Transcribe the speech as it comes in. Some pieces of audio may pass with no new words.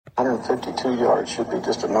152 yards. Should be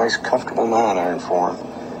just a nice, comfortable 9-iron for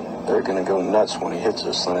him. They're going to go nuts when he hits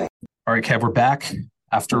this thing. All right, Kev, we're back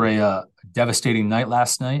after a devastating night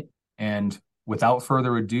last night. And without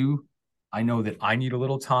further ado, I know that I need a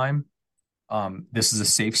little time. This is a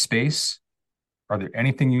safe space. Are there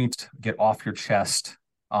anything you need to get off your chest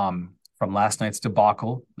from last night's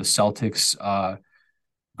debacle? The Celtics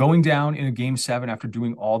going down in a game 7 after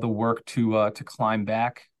doing all the work to climb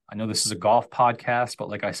back. I know this is a golf podcast, but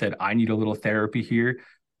like I said, I need a little therapy here.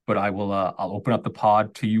 But I'll open up the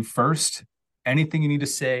pod to you first. Anything you need to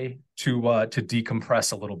say to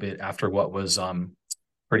decompress a little bit after what was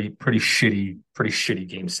pretty shitty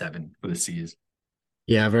game 7 for the C's.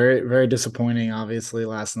 Yeah, very, very disappointing, obviously,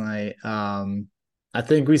 last night. I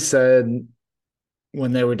think we said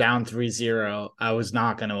when they were down 3-0, I was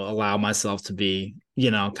not going to allow myself to be,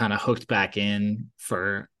 kind of hooked back in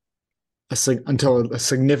for until a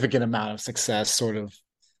significant amount of success sort of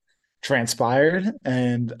transpired.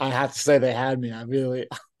 And I have to say they had me. I really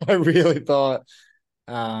thought,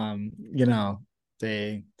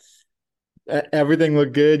 they everything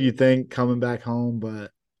looked good. You think coming back home,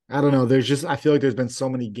 but I don't know. I feel like there's been so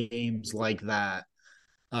many games like that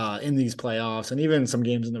in these playoffs, and even some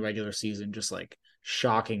games in the regular season, just like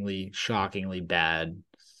shockingly bad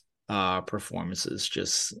performances.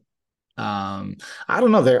 Just I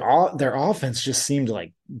don't know. Their offense just seemed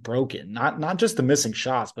like broken. Not just the missing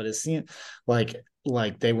shots, but it seemed like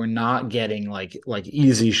they were not getting like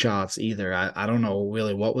easy shots either. I don't know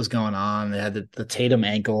really what was going on. They had the Tatum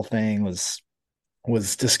ankle thing was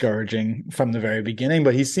discouraging from the very beginning,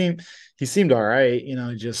 but he seemed all right.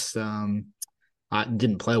 Just I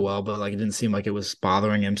didn't play well, but like it didn't seem like it was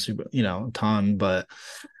bothering him super, a ton. But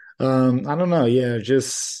I don't know. Yeah,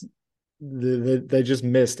 just they just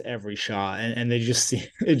missed every shot, and it just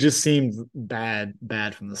seemed bad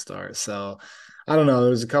from the start. So I don't know.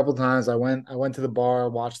 There was a couple times I went to the bar,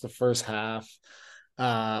 watched the first half,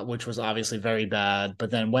 which was obviously very bad,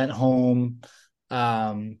 but then went home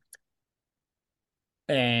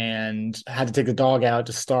and had to take the dog out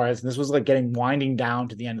to start. And this was like winding down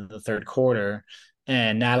to the end of the third quarter.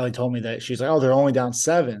 And Natalie told me that she's like, "Oh, they're only down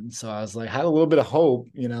 7." So I was like, had a little bit of hope,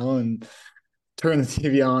 and turned the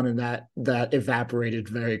TV on, and that evaporated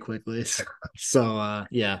very quickly. So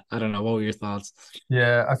yeah, I don't know. What were your thoughts?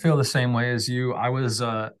 Yeah, I feel the same way as you. I was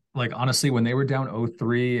like honestly, when they were down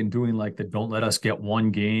 0-3 and doing like the don't let us get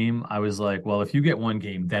one game, I was like, well, if you get one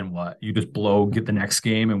game, then what? You just get the next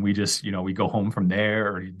game and we just, we go home from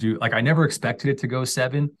there, or you do like I never expected it to go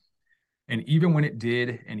 7. And even when it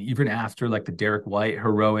did, and even after like the Derek White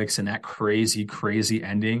heroics and that crazy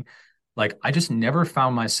ending, like I just never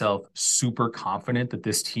found myself super confident that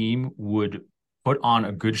this team would put on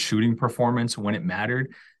a good shooting performance when it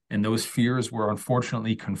mattered. And those fears were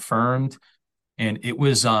unfortunately confirmed. And it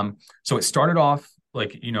was so it started off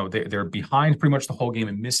like, they're behind pretty much the whole game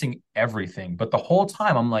and missing everything. But the whole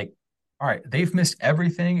time I'm like, all right, they've missed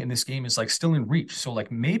everything and this game is like still in reach. So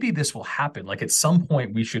like maybe this will happen. Like at some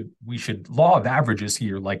point we should law of averages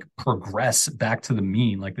here, like progress back to the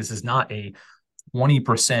mean. Like this is not a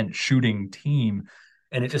 20% shooting team,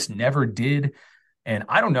 and it just never did. And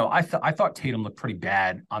I don't know. I thought Tatum looked pretty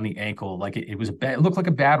bad on the ankle. Like it was it looked like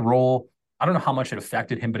a bad roll. I don't know how much it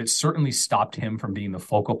affected him, but it certainly stopped him from being the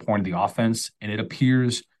focal point of the offense. And it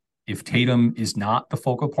appears if Tatum is not the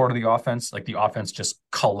focal part of the offense, like the offense just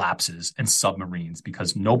collapses and submarines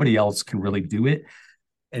because nobody else can really do it.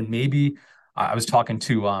 And maybe I was talking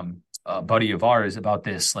to a buddy of ours about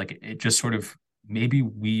this. Like it just sort of maybe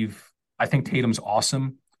I think Tatum's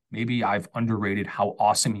awesome. Maybe I've underrated how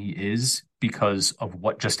awesome he is because of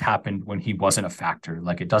what just happened when he wasn't a factor.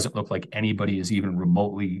 Like it doesn't look like anybody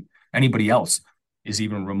else is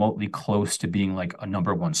even remotely close to being like a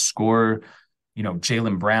number one scorer.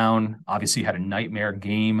 Jaylen Brown obviously had a nightmare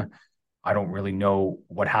game. I don't really know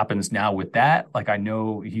what happens now with that. Like I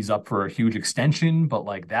know he's up for a huge extension, but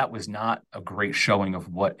like that was not a great showing of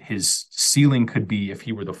what his ceiling could be if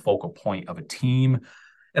he were the focal point of a team.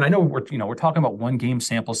 And I know we're talking about one game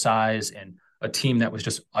sample size and a team that was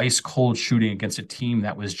just ice cold shooting against a team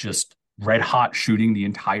that was just red hot shooting the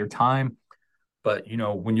entire time. But,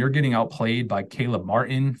 when you're getting outplayed by Caleb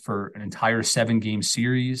Martin for an entire 7-game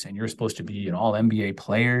series and you're supposed to be an all NBA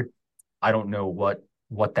player, I don't know what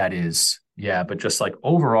that is. Yeah. But just like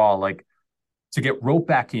overall, like to get roped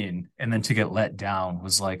back in and then to get let down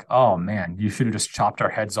was like, oh man, you should have just chopped our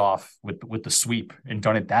heads off with the sweep and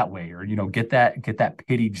done it that way. Or, get that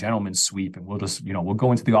pity gentleman sweep. And we'll just, we'll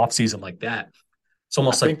go into the off season like that. It's I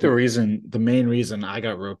almost like think the main reason I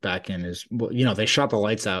got roped back in is, they shot the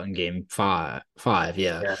lights out in game five.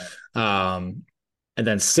 Yeah. yeah. And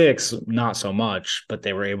then 6, not so much, but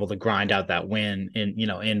they were able to grind out that win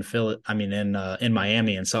in Philly. I mean, in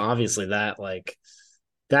Miami. And so obviously that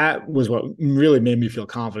was what really made me feel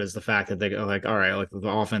confident, is the fact that they go like, all right, like the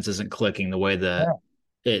offense isn't clicking the way that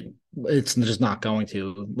it's just not going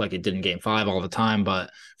to, like it did in game 5 all the time.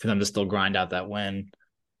 But for them to still grind out that win,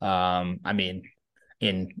 I mean,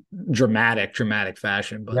 in dramatic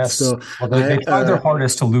fashion, but Yes. still, Well, they I tried their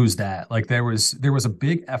hardest to lose that. Like there was a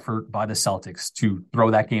big effort by the Celtics to throw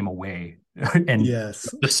that game away. And yes,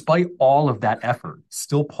 despite all of that effort,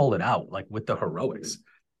 still pull it out, like with the heroics.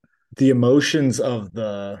 the emotions of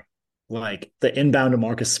the inbound to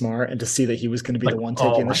Marcus Smart, and to see that he was going to be Like, the one oh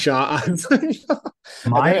taking the my, shot, and then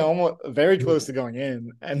my almost very close to going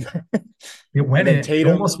in, and it and went then in, it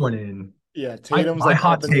Tatum, almost went in. yeah, My Tatum's my like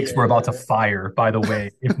hot up in the takes were about to air. fire, by the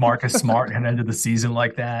way. If Marcus Smart had ended the season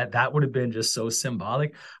like that, that would have been just so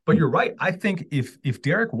symbolic. But you're right. I think if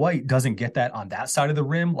Derek White doesn't get that on that side of the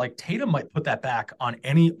rim, like Tatum might put that back on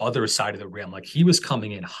any other side of the rim. Like he was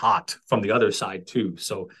coming in hot from the other side too.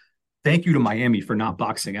 So thank you to Miami for not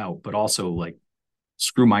boxing out, but also like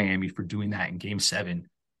screw Miami for doing that in game 7.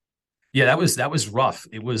 Yeah, that was rough.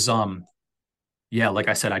 It was yeah, like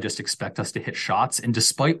I said, I just expect us to hit shots. And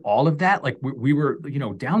despite all of that, like we were,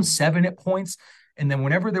 down 7 at points. And then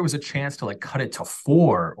whenever there was a chance to like cut it to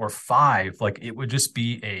 4 or 5, like it would just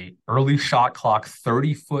be a early shot clock,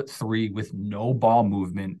 30-foot three with no ball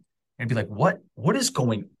movement, and be like, what is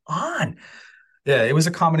going on? Yeah, it was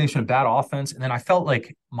a combination of bad offense. And then I felt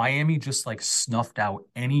like Miami just like snuffed out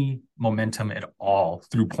any momentum at all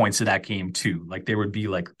through points of that game too. Like there would be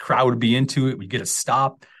like crowd would be into it, we'd get a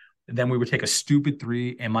stop, and then we would take a stupid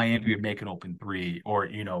three and Miami would make an open three, or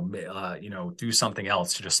do something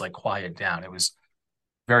else to just like quiet down. It was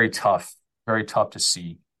very tough to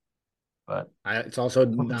see. But It's also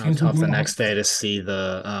now teams were tough the doing next it. day to see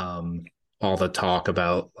the all the talk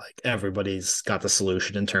about like everybody's got the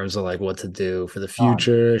solution in terms of like what to do for the God,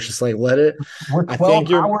 future. It's just like let it. we're I 12 think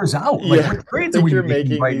you're hours out. Like yeah, what I trades are think we you're making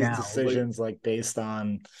making right these now? Like, decisions like based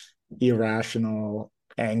on irrational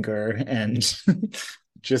anger, and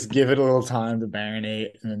just give it a little time to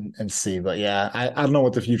marinate and see. But yeah, I don't know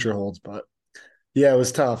what the future holds, but yeah, it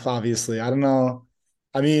was tough, obviously. I don't know.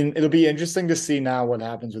 I mean, it'll be interesting to see now what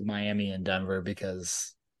happens with Miami and Denver,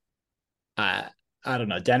 because I I don't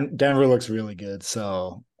know. Denver looks really good,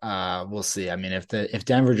 so we'll see. I mean, if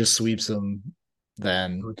Denver just sweeps them,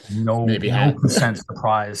 then no, maybe no percent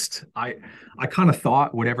surprised. I kind of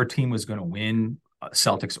thought whatever team was going to win,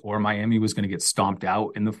 Celtics or Miami, was going to get stomped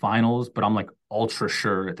out in the finals, but I'm like ultra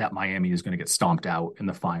sure that Miami is going to get stomped out in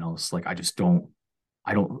the finals. Like I just don't.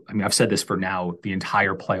 I don't. I mean, I've said this for now the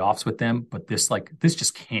entire playoffs with them, but this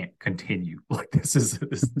just can't continue. Like this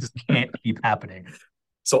can't keep happening.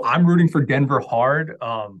 So I'm rooting for Denver hard.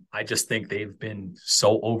 I just think they've been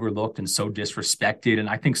so overlooked and so disrespected. And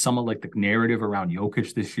I think some of like the narrative around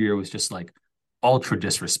Jokic this year was just like ultra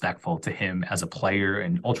disrespectful to him as a player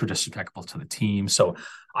and ultra disrespectful to the team. So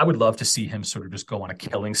I would love to see him sort of just go on a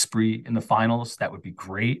killing spree in the finals. That would be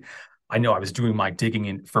great. I know I was doing my digging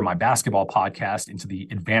in for my basketball podcast into the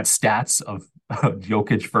advanced stats of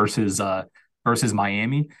Jokic versus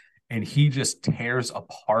Miami, and he just tears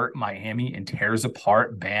apart Miami and tears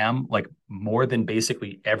apart Bam like more than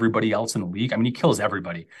basically everybody else in the league. I mean, he kills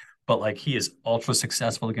everybody, but like he is ultra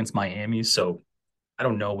successful against Miami. So I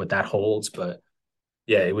don't know what that holds, but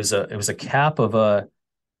yeah, it was a cap of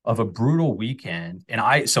a brutal weekend. And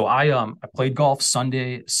I played golf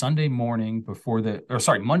Sunday morning before the or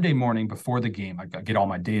sorry Monday morning before the game. I get all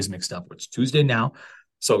my days mixed up. It's Tuesday now.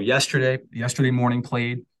 So yesterday morning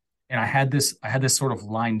played, and I had this sort of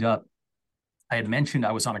lined up. I had mentioned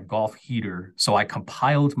I was on a golf heater, so I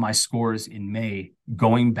compiled my scores in May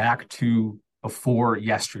going back to before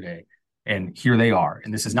yesterday. And here they are.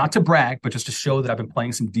 And this is not to brag, but just to show that I've been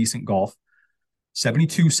playing some decent golf.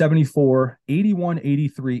 72, 74, 81,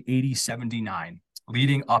 83, 80, 79,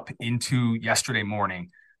 leading up into yesterday morning,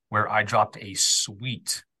 where I dropped a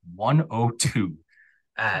sweet 102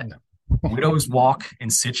 at Widow's Walk in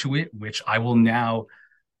Scituate, which I will now,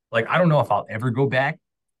 like, I don't know if I'll ever go back.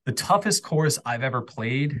 The toughest course I've ever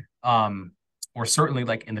played, or certainly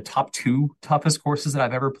like in the top 2 toughest courses that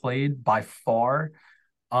I've ever played by far,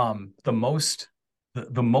 the most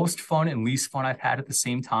fun and least fun I've had at the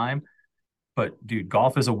same time. But dude,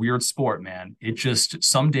 golf is a weird sport, man. It just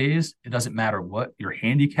some days it doesn't matter what your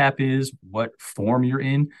handicap is, what form you're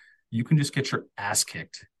in, you can just get your ass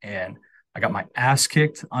kicked. And I got my ass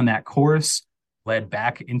kicked on that course, led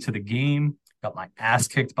back into the game, got my ass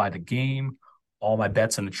kicked by the game. All my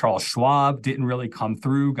bets on the Charles Schwab didn't really come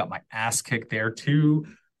through, got my ass kicked there too.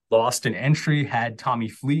 lost an entry, had Tommy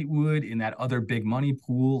Fleetwood in that other big money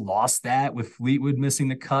pool, lost that with Fleetwood missing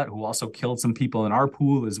the cut, who also killed some people in our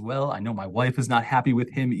pool as well. I know my wife is not happy with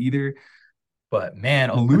him either. But man,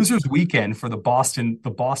 a loser's weekend for the Boston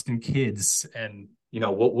kids. And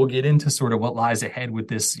we'll get into sort of what lies ahead with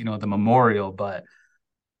this, the memorial. But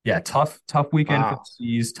yeah, tough weekend for the Wow.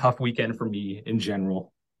 Seas, tough weekend for me in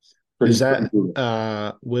general. Is Pretty that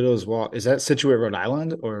brutal. Widow's Walk? Is that Situate, Rhode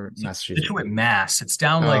Island or Massachusetts? Situate, Mass. It's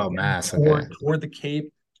down like Oh, Mass. Okay. toward the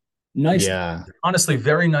Cape. Nice, Yeah. honestly,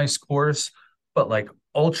 very nice course, but like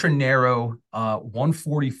ultra narrow,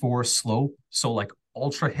 144 slope. So like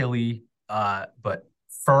ultra hilly, but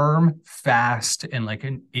firm, fast, and like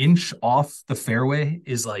an inch off the fairway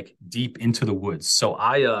is like deep into the woods. So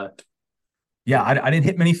yeah, I didn't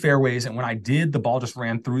hit many fairways, and when I did, the ball just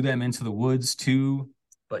ran through them into the woods too.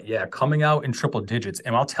 But yeah, coming out in triple digits,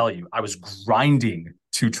 and I'll tell you, I was grinding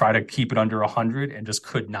to try to keep it under 100 and just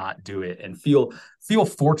could not do it. And feel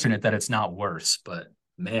fortunate that it's not worse. But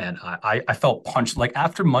man, I felt punched. Like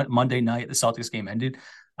after Monday night, the Celtics game ended.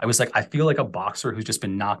 I was like, I feel like a boxer who's just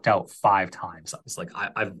been knocked out 5 times. I was like,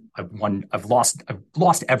 I've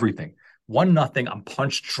lost everything. 1-0. I'm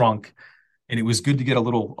punch drunk, and it was good to get a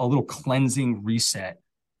little cleansing reset.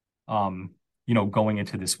 Going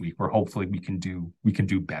into this week, where hopefully we can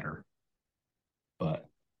do better. But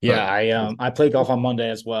Yeah, I played golf on Monday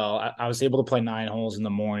as well. I was able to play 9 holes in the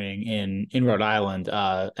morning in Rhode Island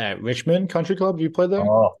at Richmond Country Club. Have you played there?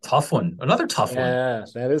 oh, tough one, another tough one. Yeah,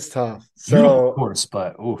 that is tough. Beautiful So course,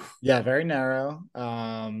 but oof. yeah, very narrow.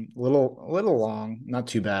 Little long, not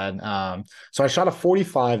too bad. So I shot a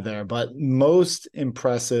 45 there, but most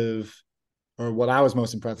impressive, or what I was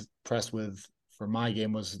most impressed with for my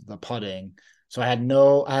game was the putting. So I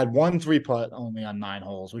had one three putt only on 9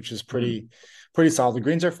 holes, which is pretty solid. The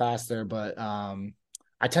greens are faster, but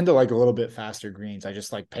I tend to like a little bit faster greens. I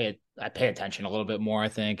just like I pay attention a little bit more, I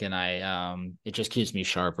think, and it just keeps me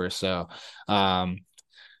sharper. So I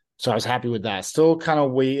was happy with that. Still kind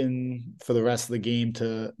of waiting for the rest of the game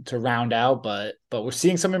to round out, but we're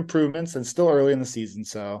seeing some improvements and still early in the season.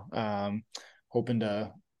 So hoping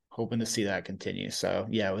to see that continue. So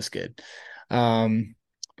yeah, it was good.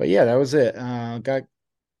 But yeah, that was it. Got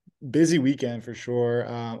busy weekend for sure.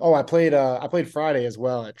 I played Friday as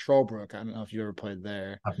well at Trollbrook. I don't know if you ever played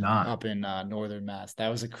there I've not. up in northern Mass. That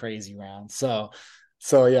was a crazy round. So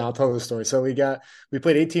yeah, I'll tell the story. So we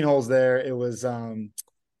played 18 holes there.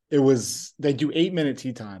 They do 8-minute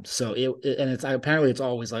tee times. So apparently it's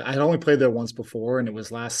always like I had only played there once before, and it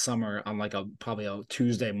was last summer on like probably a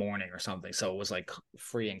Tuesday morning or something. So it was like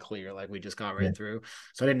free and clear, like we just got right through.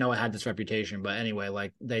 So I didn't know it had this reputation, but anyway,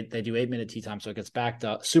 like they do 8-minute tee time, so it gets backed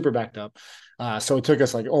up, super backed up. So it took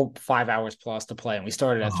us like 5 hours plus to play, and we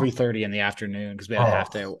started at Oh, 3:30 in the afternoon because we had a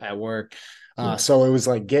half day oh, at work. So it was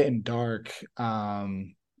like getting dark.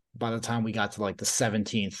 By the time we got to like the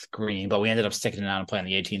 17th green, but we ended up sticking it out and playing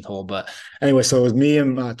the 18th hole. But anyway, so it was me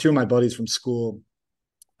and two of my buddies from school.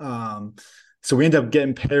 So we ended up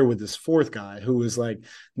getting paired with this fourth guy who was like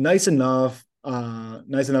nice enough,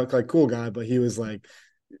 like cool guy, but he was like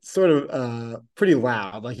sort of pretty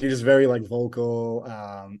loud. Like he was very like vocal,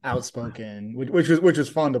 outspoken, which was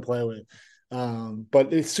fun to play with.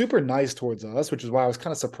 But it's super nice towards us, which is why I was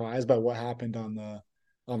kind of surprised by what happened on the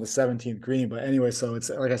 17th green. But anyway, so it's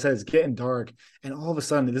like I said, it's getting dark, and all of a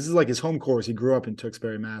sudden, this is like his home course. He grew up in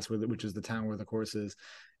Tewksbury, Mass, which is the town where the course is.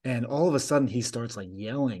 And all of a sudden, he starts like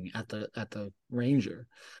yelling at the ranger.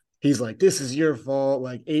 He's like, "This is your fault!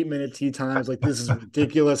 Like 8-minute tee times. Like this is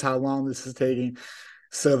ridiculous. How long this is taking."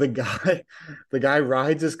 So the guy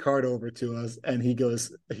rides his cart over to us, and he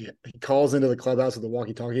calls into the clubhouse with the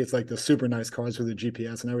walkie-talkie. It's like the super nice cards with the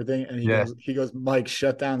GPS and everything. And yeah. he goes, Mike,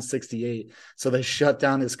 shut down 68. So they shut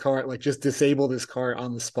down his cart, like just disabled his cart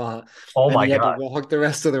on the spot. Oh And my he had to God. walk the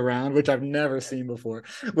rest of the round, which I've never seen before.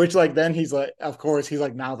 Which like then he's like, of course, he's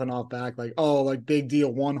like mouthing off back, like, oh, like big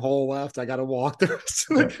deal, 1 hole left. I gotta walk the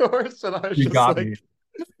rest of the course. And I was You just got like, me.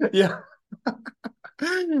 yeah.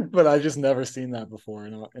 But I just never seen that before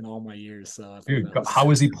in all my years. So I thought Dude, that was how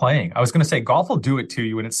was he playing? I was gonna say golf will do it to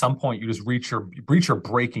you, and at some point you just reach your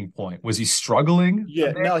breaking point. Was he struggling a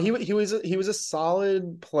yeah. bit? No, he was a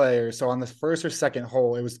solid player. So on the first or second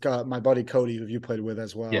hole, it was my buddy Cody, who you played with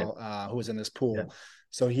as Yeah, well, who was in this yeah. pool.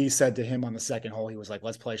 So he said to him on the second hole, he was like,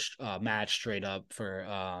 "Let's play match straight up for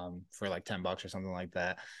like $10 or something like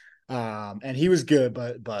that." And he was good,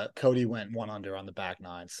 but Cody went one under on the back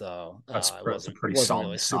nine, so it That's a wasn't pretty wasn't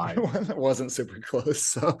really solid super side. it wasn't super close.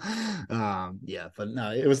 So yeah, but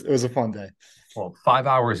no, it was a fun day. Well, 5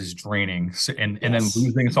 hours is draining, so, and then Yes.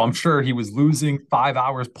 losing. So I'm sure he was losing 5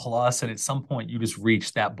 hours plus, and at some point you just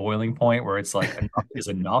reach that boiling point where it's like enough is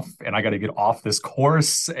enough, and I got to get off this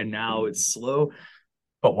course, and now it's slow.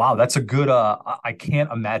 But wow, that's a good. I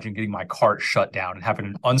can't imagine getting my cart shut down and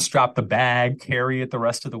having to unstrap the bag, carry it the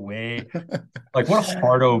rest of the way. Like what a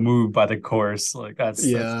hardo move by the course. Like that's,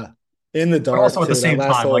 Yeah. In the but dark also at the too. That same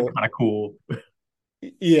last time, like hole. kind of cool,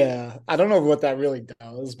 Yeah. I don't know what that really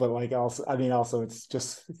does, but like also, I mean, also it's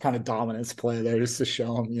just kind of dominance play there just to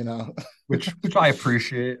show him, you know. which I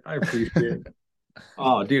appreciate. I appreciate.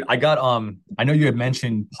 Oh, dude, I know you had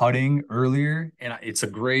mentioned putting earlier, and it's a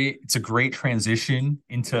great transition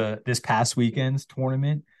into this past weekend's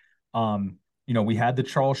tournament. We had the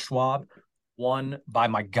Charles Schwab won by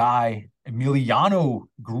my guy Emiliano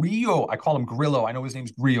Grillo. I call him Grillo. I know his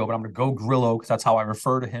name's Grillo, but I'm gonna go Grillo because that's how I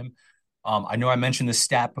refer to him. I know I mentioned this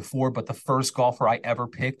stat before, but the first golfer I ever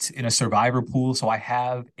picked in a survivor pool, so I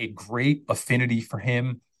have a great affinity for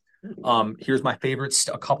him. Here's my favorites,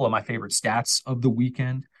 a couple of my favorite stats of the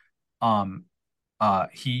weekend. Um,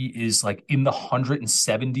 he is like in the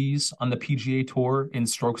 170s on the PGA Tour in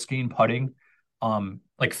strokes gained putting.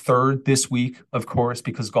 Like third this week, of course,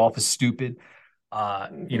 because golf is stupid.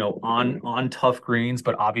 On tough greens,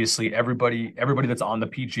 but obviously everybody that's on the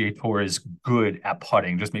PGA Tour is good at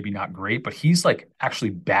putting, just maybe not great, but he's like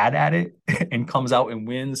actually bad at it and comes out and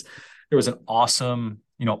wins. There was an awesome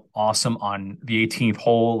on the 18th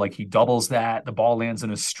hole. Like he doubles that, the ball lands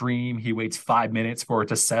in a stream. He waits 5 minutes for it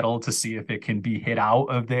to settle to see if it can be hit out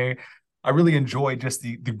of there. I really enjoyed just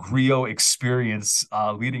the Grio experience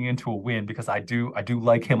leading into a win because I do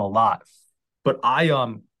like him a lot. But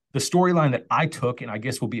the storyline that I took, and I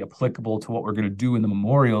guess will be applicable to what we're going to do in the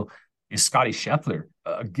Memorial, is Scotty Scheffler.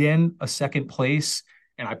 Again, a second place.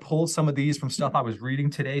 And I pulled some of these from stuff I was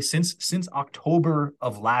reading today. Since October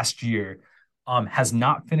of last year, has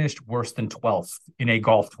not finished worse than 12th in a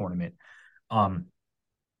golf tournament.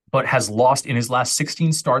 But has lost in his last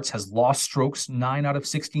 16 starts, has lost strokes 9 out of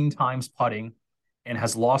 16 times putting, and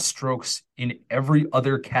has lost strokes in every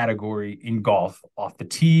other category in golf, off the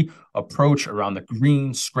tee, approach, around the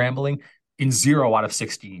green, scrambling, in 0 out of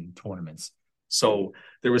 16 tournaments. So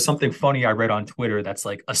there was something funny I read on Twitter that's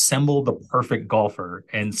like assemble the perfect golfer,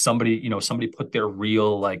 and somebody put their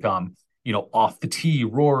real like off the tee,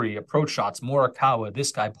 Rory, approach shots, Morikawa,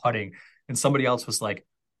 this guy putting, and somebody else was like,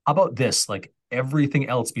 how about this? Like everything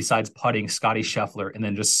else besides putting, Scotty Scheffler, and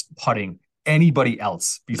then just putting anybody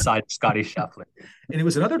else besides Scotty Scheffler. And it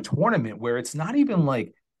was another tournament where it's not even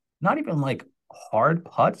like hard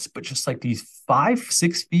putts, but just like these 5,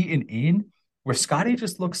 6 feet and in, where Scotty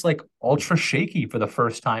just looks like ultra shaky for the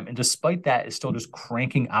first time. And despite that, is still just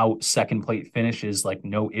cranking out second plate finishes like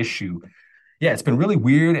no issue. Yeah, it's been really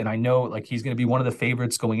weird. And I know like he's going to be one of the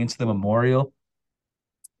favorites going into the Memorial,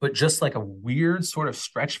 but just like a weird sort of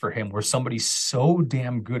stretch for him where somebody's so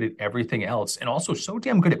damn good at everything else and also so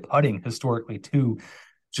damn good at putting historically too,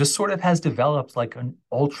 just sort of has developed like an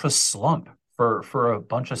ultra slump for a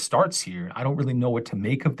bunch of starts here. I don't really know what to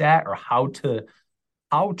make of that or how to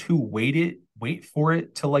wait for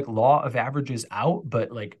it to like law of averages out.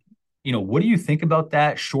 But like, what do you think about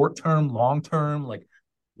that short term, long term? Like,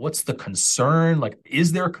 what's the concern? Like,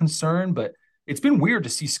 is there a concern? But it's been weird to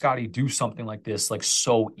see Scotty do something like this, like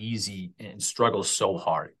so easy and struggle so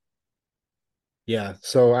hard. Yeah.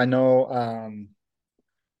 So I know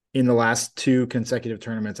in the last two consecutive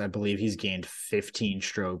tournaments, I believe he's gained 15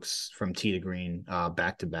 strokes from tee to green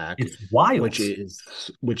back to back, It's wild. which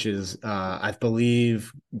is I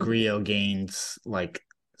believe Grillo gains like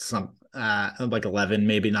some like 11,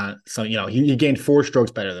 maybe not. So he gained 4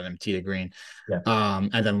 strokes better than him tee to green, Yeah.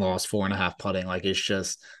 and then lost 4.5 putting. Like it's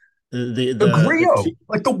just the Grillo,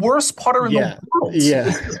 like the worst putter in yeah, the world. yeah,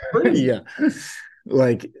 This is crazy. yeah.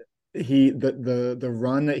 Like the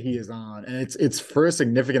run that he is on, and it's for a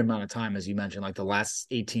significant amount of time, as you mentioned, like the last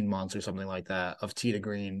 18 months or something like that of tee to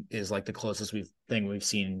green is like the closest we've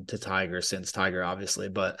seen to Tiger since Tiger, obviously.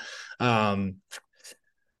 But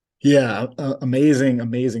yeah,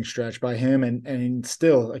 amazing stretch by him, and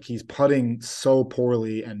still like he's putting so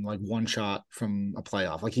poorly and like one shot from a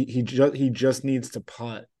playoff. Like he just needs to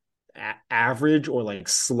putt average or like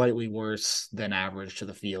slightly worse than average to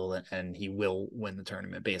the field, and he will win the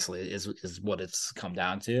tournament. Basically, is what it's come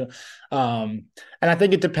down to. And I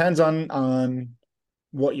think it depends on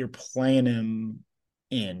what you're playing him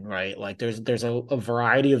in, right? Like there's a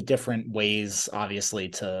variety of different ways, obviously,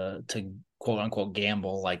 to quote unquote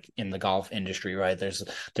gamble like in the golf industry, right?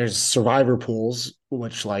 There's survivor pools,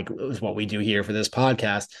 which like is what we do here for this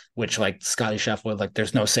podcast, which like Scotty Scheffler, like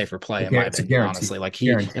there's no safer play in my It's a opinion, guarantee. honestly. Like if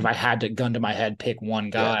Guarantee. I had to gun to my head pick one Yeah.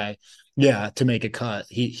 guy, Yeah, to make a cut.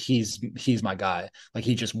 He's my guy. Like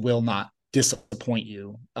he just will not disappoint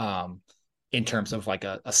you in terms of like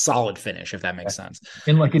a solid finish, if that makes sense.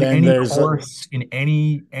 In like in Then any there's course, in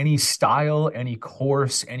any style, any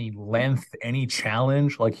course, any length, any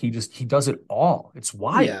challenge, like he does it all. It's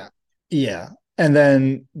wild. yeah, yeah. And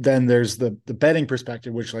then there's the betting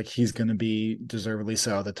perspective, which like he's gonna be deservedly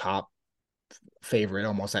so the top favorite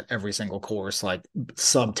almost at every single course, like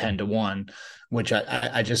sub 10 to 1, which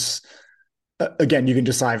I just again, you can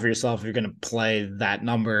decide for yourself if you're going to play that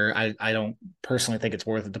number. I don't personally think it's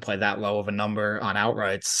worth it to play that low of a number on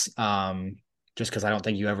outrights, just because I don't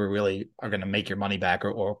think you ever really are going to make your money back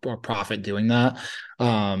or profit doing that.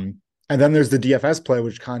 And then there's the DFS play,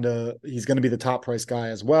 which kind of he's going to be the top price guy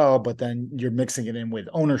as well, but then you're mixing it in with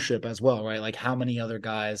ownership as well, right? Like how many other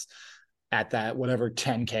guys at that whatever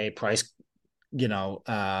 10K price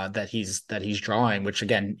that he's drawing, which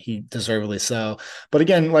again he deservedly so. But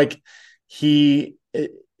again, like it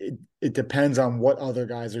depends on what other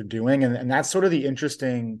guys are doing, and that's sort of the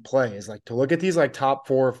interesting play is like to look at these like top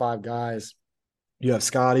 4 or 5 guys. You have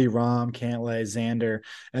Scotty, Rom, Cantlay, Xander,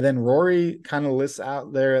 and then Rory kind of lists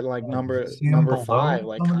out there at like You number see him number below 5,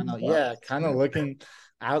 like some of kind these of yeah, guys. kind of looking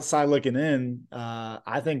outside looking in.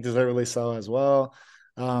 I think deservedly so as well.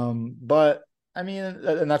 But I mean,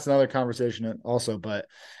 and that's another conversation also. But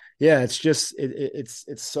yeah, it's just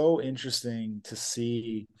it's so interesting to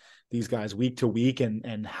see these guys week to week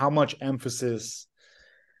and how much emphasis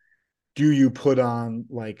do you put on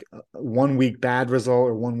like 1 week bad result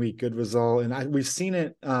or 1 week good result? And we've seen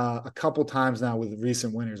it a couple times now with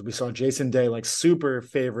recent winners. We saw Jason Day like super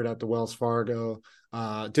favorite at the Wells Fargo,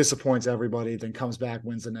 disappoints everybody, then comes back,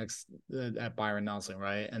 wins the next at Byron Nelson,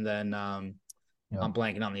 right? And then Yeah. I'm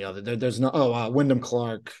blanking on the other. There's no Wyndham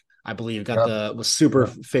Clark, I believe, got Yep. the was super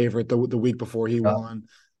Yep. favorite the week before he Yep. won,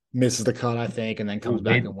 misses the cut, I think, and then Ooh, comes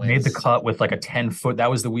back and made the wins. cut with like a 10 foot.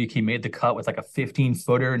 That was the week he made the cut with like a 15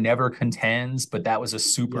 footer, never contends, but that was a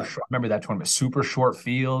super Yeah. short. Remember that tournament, super short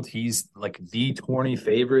field. He's like the tourney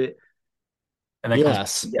favorite, and then comes,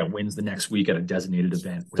 Yes. yeah, wins the next week at a designated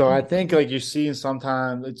event with So I think like you're seeing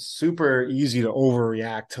sometimes it's super easy to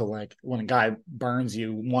overreact to like when a guy burns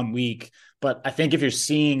you 1 week. But I think if you're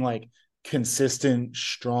seeing like consistent,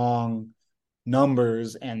 strong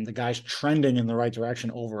numbers and the guy's trending in the right direction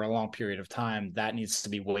over a long period of time, that needs to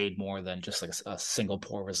be weighed more than just like a single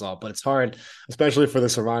poor result. But it's hard, especially for the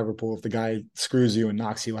survivor pool. If the guy screws you and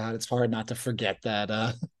knocks you out, it's hard not to forget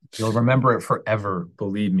that. you'll remember it forever.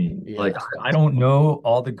 Believe me. Like Yeah. I don't know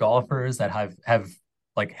all the golfers that have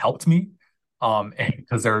like helped me.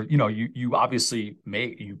 Because they're, you obviously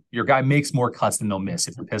your guy makes more cuts than they'll miss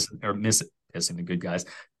if you're pissing the good guys,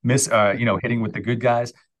 hitting with the good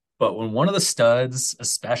guys. But when one of the studs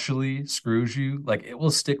especially screws you, like it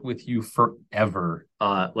will stick with you forever.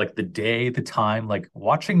 Like the day, the time, like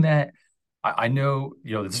watching that. I know,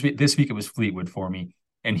 this week it was Fleetwood for me,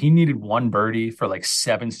 and he needed one birdie for like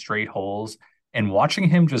 7 straight holes. And watching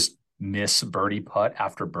him just miss birdie putt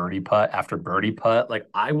after birdie putt after birdie putt, like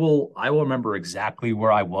I will remember exactly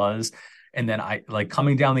where I was. And then I like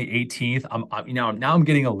coming down the 18th. Now I'm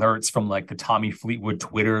getting alerts from like the Tommy Fleetwood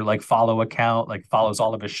Twitter like follow account, like follows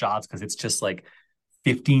all of his shots because it's just like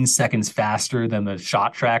 15 seconds faster than the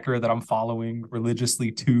shot tracker that I'm following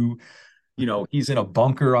religiously to. He's in a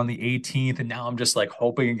bunker on the 18th, and now I'm just like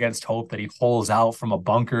hoping against hope that he holes out from a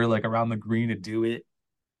bunker like around the green to do it.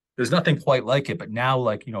 There's nothing quite like it, but now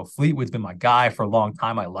like, Fleetwood's been my guy for a long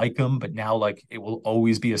time. I like him, but now like it will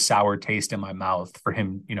always be a sour taste in my mouth for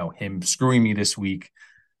him, him screwing me this week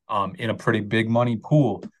in a pretty big money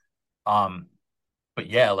pool. Um, but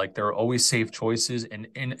yeah, like there are always safe choices, and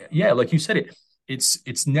yeah, like you said,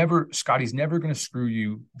 it's never Scotty's never going to screw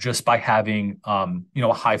you just by having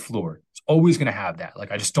a high floor. It's always going to have that.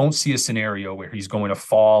 Like I just don't see a scenario where he's going to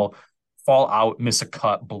fall out, miss a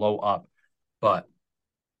cut, blow up. But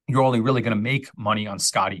you're only really going to make money on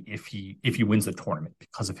Scotty if he wins the tournament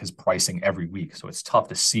because of his pricing every week. So it's tough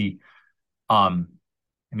to see. Um,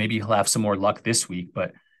 maybe he'll have some more luck this week,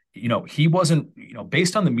 but he wasn't,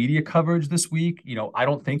 based on the media coverage this week, I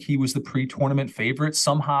don't think he was the pre-tournament favorite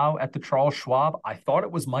somehow at the Charles Schwab. I thought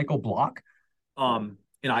it was Michael Block. And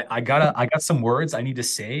I got some words I need to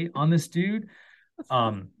say on this dude.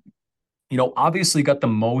 Um, obviously got the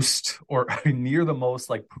most or near the most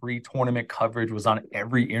like pre-tournament coverage, was on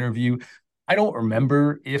every interview. I don't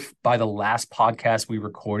remember if by the last podcast we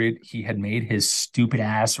recorded, he had made his stupid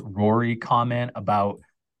ass Rory comment about,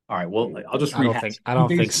 all right, well, I'll just rehash. I He don't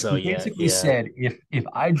think basically, so he yet. basically Yeah. said, if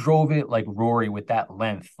I drove it like Rory with that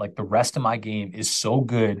length, like the rest of my game is so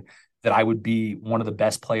good that I would be one of the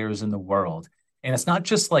best players in the world. And it's not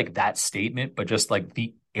just like that statement, but just like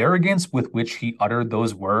the arrogance with which he uttered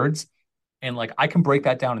those words. And like I can break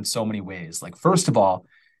that down in so many ways. Like, first of all,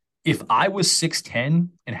 if I was 6'10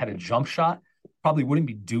 and had a jump shot, probably wouldn't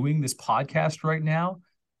be doing this podcast right now.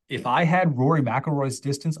 If I had Rory McIlroy's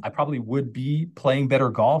distance, I probably would be playing better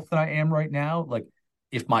golf than I am right now. Like,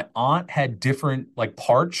 if my aunt had different like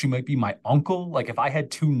parts, she might be my uncle. Like, if I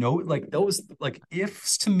had two note, like those like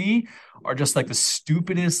ifs to me are just like the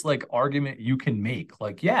stupidest like argument you can make.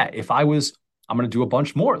 Like, yeah, if I was, I'm gonna do a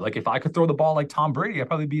bunch more. Like, if I could throw the ball like Tom Brady, I'd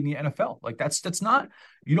probably be in the NFL. Like, that's not,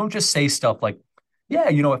 you don't just say stuff like, yeah,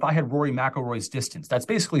 if I had Rory McIlroy's distance, that's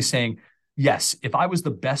basically saying, yes, if I was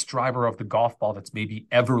the best driver of the golf ball that's maybe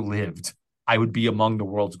ever lived, I would be among the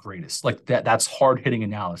world's greatest. Like that's hard hitting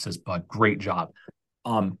analysis, but great job.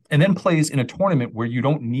 And then plays in a tournament where you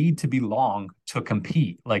don't need to be long to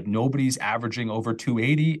compete. Like nobody's averaging over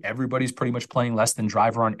 280. Everybody's pretty much playing less than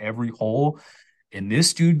driver on every hole. And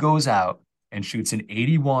this dude goes out and shoots an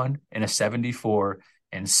 81 and a 74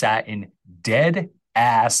 and sat in dead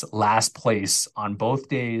ass last place on both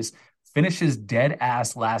days, finishes dead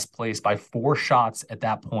ass last place by 4 shots at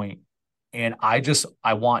that point. And I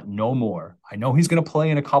want no more. I know he's going to play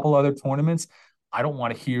in a couple other tournaments. I don't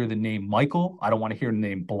want to hear the name Michael. I don't want to hear the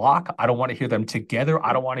name Block. I don't want to hear them together.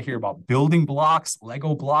 I don't want to hear about building blocks,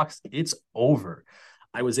 Lego blocks. It's over.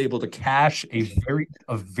 I was able to cash a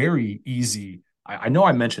very easy. I know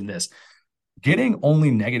I mentioned this. Getting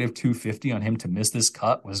only negative 250 on him to miss this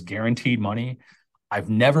cut was guaranteed money. I've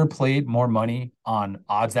never played more money on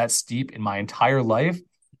odds that steep in my entire life.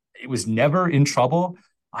 It was never in trouble.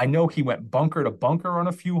 I know he went bunker to bunker on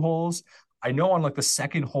a few holes. I know on like the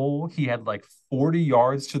second hole, he had like 40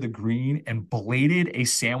 yards to the green and bladed a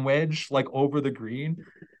sand wedge like over the green.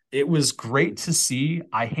 It was great to see.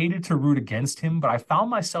 I hated to root against him, but I found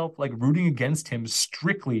myself like rooting against him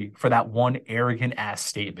strictly for that one arrogant ass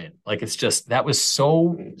statement. Like it's just, that was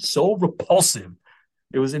so repulsive.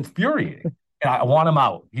 It was infuriating. And I want him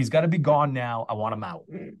out. He's got to be gone now. I want him out.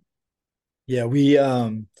 Yeah,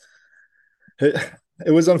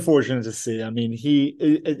 it was unfortunate to see. I mean,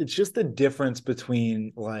 it's just the difference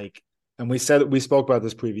between like, and we spoke about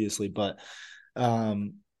this previously, but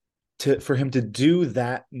for him to do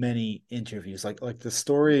that many interviews, like the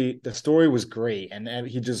story was great, and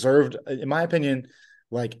he deserved, in my opinion.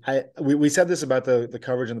 Like we said this about the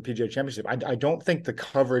coverage on the PGA Championship. I don't think the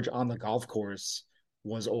coverage on the golf course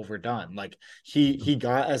was overdone. Like he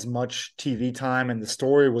got as much TV time, and the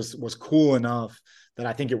story was cool enough that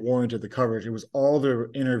I think it warranted the coverage. It was all the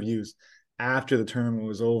interviews after the tournament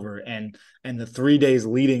was over, and the 3 days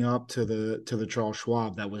leading up to the Charles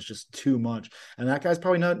Schwab that was just too much. And that guy's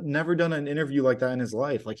probably never done an interview like that in his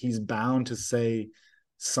life. Like he's bound to say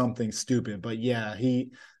something stupid. But yeah,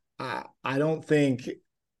 I don't think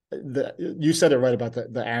you said it right about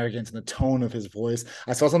the arrogance and the tone of his voice.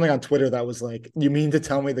 I saw something on Twitter that was like, you mean to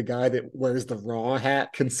tell me the guy that wears the Raw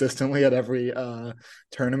hat consistently at every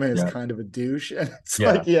tournament is kind of a douche? And it's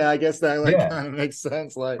like, yeah, I guess that kind of makes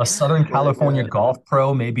sense. Like a Southern California golf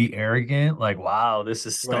pro may be arrogant. Like, wow, this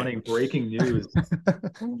is stunning breaking news.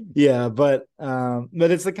 Yeah, but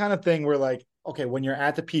it's the kind of thing where like, okay, when you're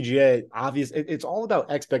at the PGA, it's all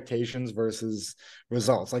about expectations versus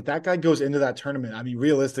results. Like that guy goes into that tournament. I mean,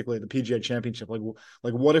 realistically, the PGA Championship,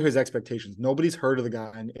 like what are his expectations? Nobody's heard of the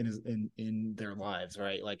guy in their lives,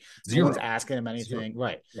 right? Like no one's asking him anything,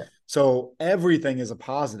 right? Yeah. So everything is a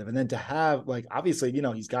positive. And then to have like, obviously,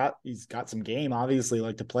 he's got some game, obviously,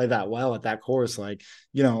 like to play that well at that course, like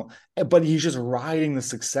but he's just riding the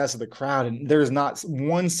success of the crowd, and there's not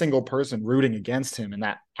one single person rooting against him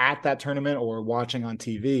at that tournament or watching on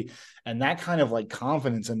TV. And that kind of like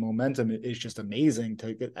confidence and momentum is just amazing.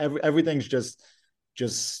 To get everything's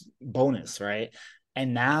just bonus, right?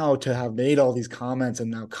 And now to have made all these comments and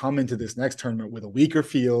now come into this next tournament with a weaker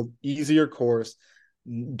field, easier course,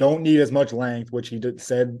 don't need as much length, which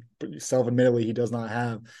said self-admittedly he does not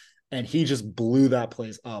have. And he just blew that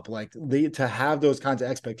place up. Like to have those kinds of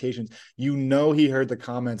expectations, he heard the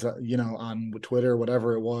comments, on Twitter,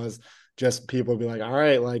 whatever it was. Just people be like, all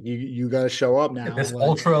right, like you got to show up now. This like,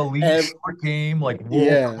 ultra elite short game, like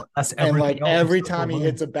class, and like every time he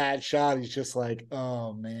hits a bad shot, he's just like,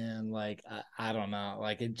 oh man, like I don't know,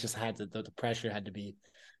 like it just had to, the pressure had to be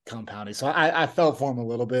compounded. So I felt for him a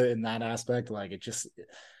little bit in that aspect. Like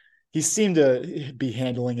he seemed to be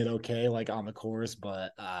handling it okay, like on the course,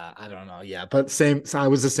 but I don't know. Yeah, but so I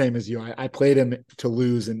was the same as you. I played him to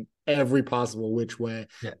lose in every possible which way,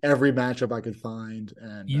 every matchup I could find,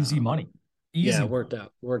 and easy money. It worked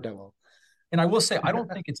out well. And I will say, I don't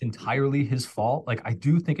think it's entirely his fault. Like I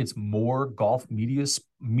do think it's more golf media's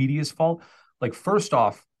fault. Like first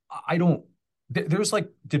off, I don't There's like,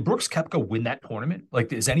 did Brooks Koepka win that tournament?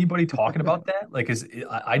 Like, is anybody talking about that? Like,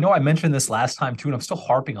 I know I mentioned this last time too, and I'm still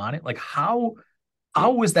harping on it. Like, how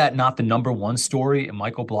was that not the number one story and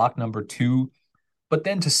Michael Block number two? But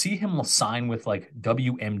then to see him sign with like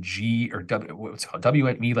WMG or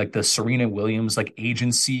WME, like the Serena Williams like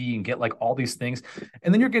agency, and get like all these things,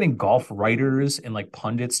 and then you're getting golf writers and like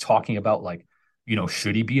pundits talking about like,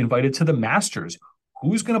 should he be invited to the Masters?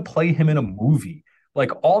 Who's gonna play him in a movie?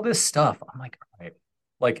 Like all this stuff. I'm like, all right.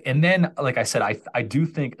 Like, and then like I said, I do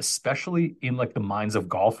think, especially in like the minds of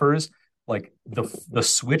golfers, like the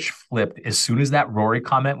switch flipped as soon as that Rory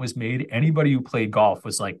comment was made. Anybody who played golf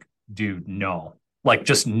was like, dude, no, like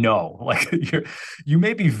just no. Like you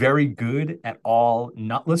may be very good at all.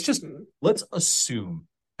 Not let's assume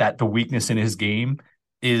that the weakness in his game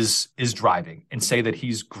is driving, and say that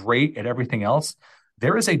he's great at everything else.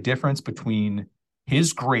 There is a difference between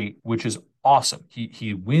his great, which is awesome.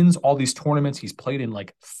 He wins all these tournaments. He's played in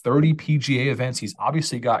like 30 PGA events. He's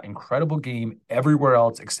obviously got incredible game everywhere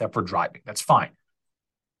else except for driving. That's fine.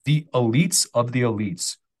 The elites of the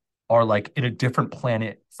elites are like in a different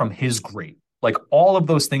planet from his great. Like all of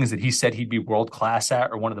those things that he said he'd be world class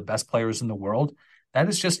at, or one of the best players in the world, that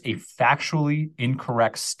is just a factually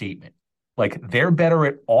incorrect statement. Like they're better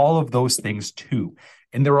at all of those things too.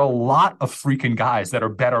 And there are a lot of freaking guys that are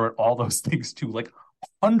better at all those things too. Like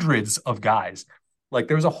hundreds of guys. Like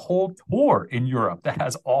there's a whole tour in Europe that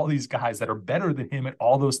has all these guys that are better than him at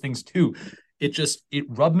all those things too. It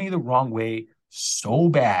rubbed me the wrong way so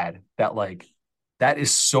bad that like that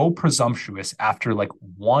is so presumptuous after like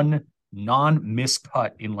one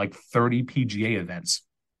non-miscut in like 30 PGA events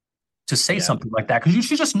to say something like that, because you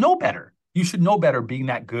should just know better. You should know better, being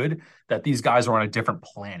that good, that these guys are on a different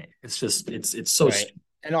planet. It's just it's so right.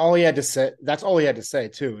 And all he had to say, that's all he had to say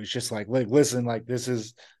too. It's just like, listen, like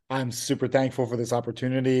I'm super thankful for this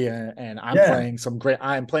opportunity, and I'm playing some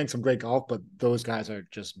great golf, but those guys are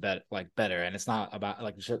just better, and it's not about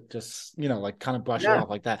like just like kind of brush it off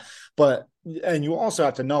like that. But and you also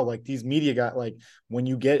have to know, like, these media guys, like when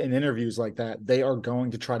you get in interviews like that, they are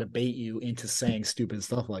going to try to bait you into saying stupid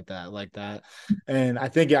stuff like that. And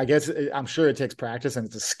I'm sure it takes practice, and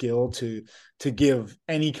it's a skill to give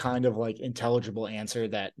any kind of like intelligible answer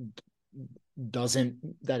that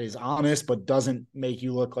is honest but doesn't make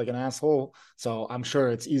you look like an asshole. So I'm sure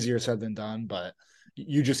it's easier said than done, but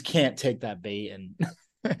you just can't take that bait and,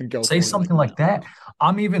 and go say something like that.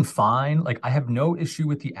 I'm even fine. Like I have no issue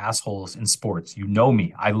with the assholes in sports. You know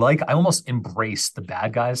me. I almost embrace the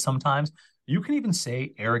bad guys sometimes. You can even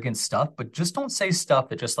say arrogant stuff, but just don't say stuff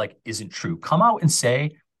that just like isn't true. Come out and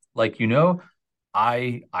say, like,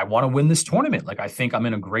 I want to win this tournament. Like, I think I'm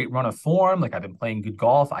in a great run of form. Like, I've been playing good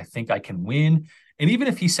golf. I think I can win. And even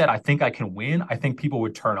if he said, I think I can win, I think people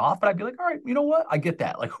would turn off. But I'd be like, all right, you know what? I get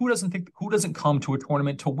that. Like, who doesn't come to a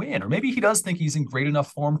tournament to win? Or maybe he does think he's in great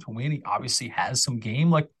enough form to win. He obviously has some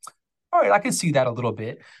game. Like, all right, I can see that a little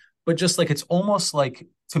bit. But just like, it's almost like,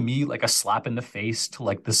 to me, like a slap in the face to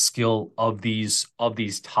like the skill of these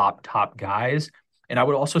top guys. And I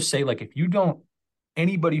would also say, like, if you don't,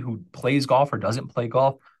 anybody who plays golf or doesn't play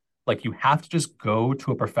golf, like you have to just go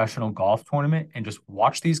to a professional golf tournament and just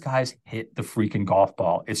watch these guys hit the freaking golf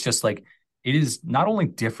ball. It's just like, it is not only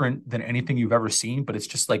different than anything you've ever seen, but it's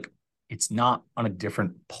just like, it's not on a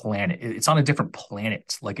different planet. It's on a different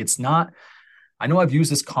planet. Like it's not, I know I've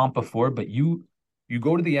used this comp before, but you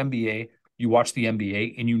go to the NBA, you watch the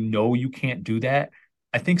NBA and you can't do that.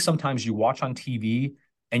 I think sometimes you watch on TV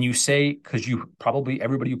and you say, because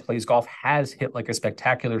everybody who plays golf has hit like a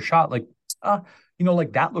spectacular shot, like,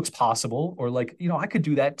 like that looks possible, or like, I could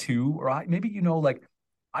do that too, or maybe, like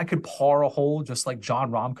I could par a hole just like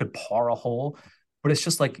Jon Rahm could par a hole, but it's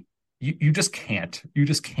just like, you just can't. You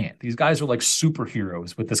just can't. These guys are like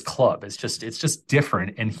superheroes with this club. It's just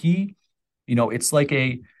different. And he, it's like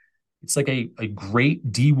a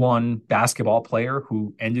great D1 basketball player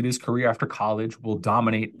who ended his career after college, will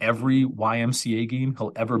dominate every YMCA game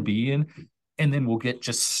he'll ever be in, and then will get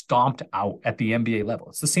just stomped out at the NBA level.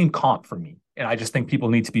 It's the same comp for me. And I just think people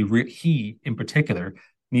need to be, he in particular,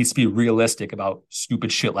 needs to be realistic about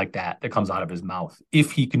stupid shit like that comes out of his mouth.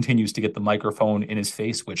 If he continues to get the microphone in his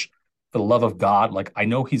face, which, for the love of God, like I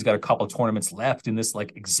know he's got a couple of tournaments left in this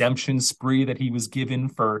like exemption spree that he was given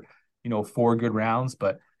for, 4 good rounds,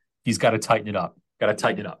 but he's got to tighten it up.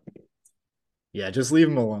 Yeah, just leave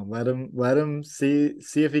him alone. Let him see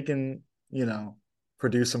if he can,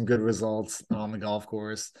 produce some good results on the golf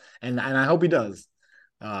course. And I hope he does.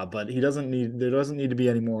 But there doesn't need to be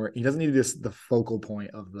any more. He doesn't need the focal point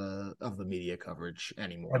of the media coverage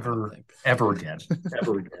anymore. Ever again.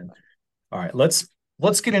 All right, let's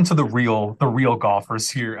let's get into the real golfers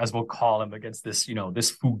here, as we'll call them, against this,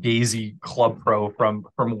 this Fugazi club pro from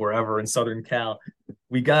wherever in Southern Cal.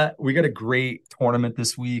 We got a great tournament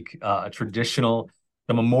this week, a traditional,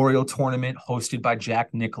 the Memorial Tournament hosted by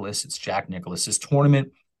Jack Nicklaus. It's Jack Nicklaus's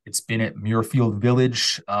tournament. It's been at Muirfield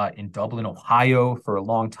Village in Dublin, Ohio for a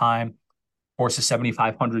long time. Course is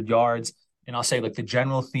 7,500 yards. And I'll say, like, the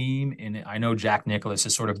general theme, and I know Jack Nicklaus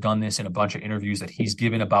has sort of done this in a bunch of interviews that he's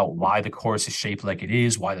given about why the course is shaped like it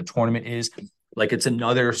is, why the tournament is. Like, it's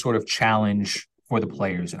another sort of challenge for the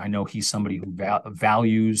players. And I know he's somebody who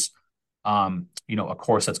values, a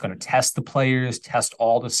course that's going to test the players, test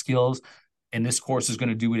all the skills. And this course is going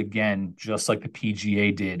to do it again, just like the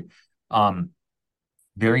PGA did.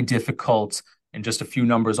 Very difficult. And just a few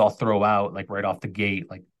numbers I'll throw out, like right off the gate,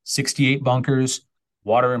 like 68 bunkers,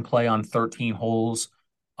 water in play on 13 holes.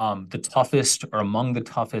 The toughest, or among the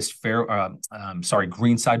toughest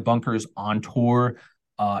greenside bunkers on tour,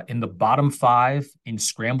 in the bottom 5 in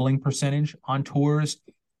scrambling percentage on tours.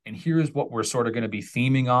 And here's what we're sort of going to be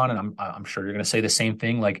theming on. And I'm sure you're going to say the same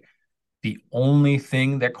thing. Like, the only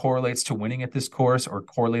thing that correlates to winning at this course, or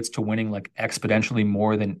correlates to winning like exponentially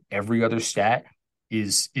more than every other stat,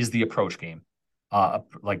 is the approach game.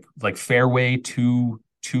 Like fairway to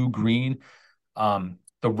green.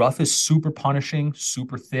 The rough is super punishing,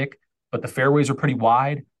 super thick, but the fairways are pretty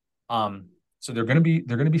wide. So they're going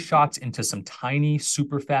to be shots into some tiny,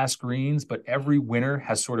 super fast greens, but every winner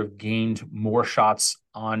has sort of gained more shots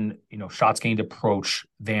on, shots gained approach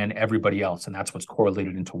than everybody else. And that's what's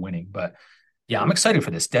correlated into winning. But yeah, I'm excited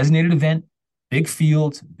for this designated event, big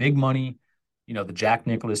field, big money, the Jack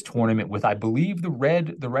Nicklaus tournament with, I believe, the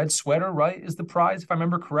red sweater, right, is the prize, if I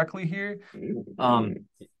remember correctly here. And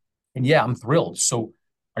yeah, I'm thrilled. So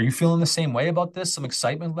are you feeling the same way about this? Some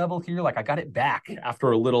excitement level here? Like, I got it back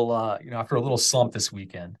after a little slump this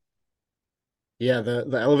weekend. Yeah, the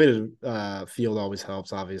elevated field always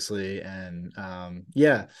helps, obviously. And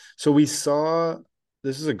yeah, so we saw,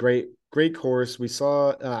 this is a great course. We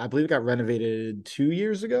saw, I believe it got renovated 2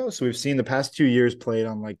 years ago. So we've seen the past 2 years played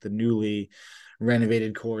on like the newly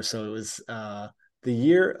renovated course. So it was the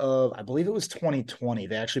year of, I believe it was 2020.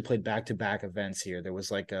 They actually played back-to-back events here. There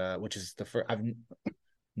was like which is the first I've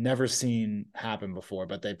never seen happen before,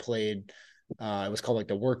 but they played, it was called like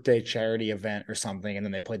the Workday charity event or something, and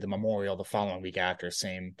then they played the Memorial the following week after,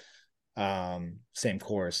 same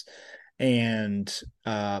course. And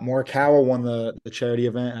Morikawa won the charity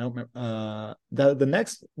event. I don't remember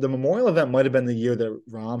the Memorial event might have been the year that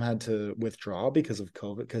Rahm had to withdraw because of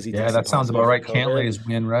COVID, because he that sounds about right. Cantlay's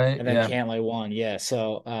win, right? And then Cantlay won. Yeah.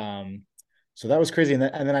 So that was crazy. And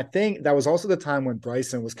then I think that was also the time when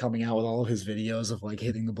Bryson was coming out with all of his videos of like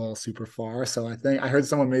hitting the ball super far. So I think I heard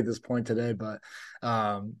someone made this point today, but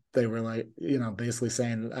they were like, basically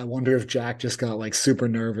saying, I wonder if Jack just got like super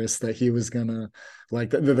nervous that he was gonna,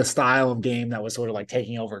 like, the style of game that was sort of like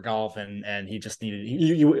taking over golf, and he just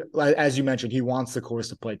needed, as you mentioned, he wants the course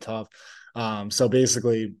to play tough. So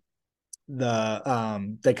basically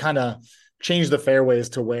they kind of change the fairways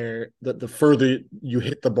to where the further you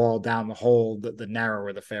hit the ball down the hole, the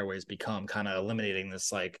narrower the fairways become, kind of eliminating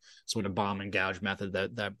this like sort of bomb and gouge method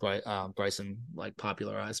that Bryson like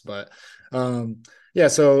popularized. But yeah,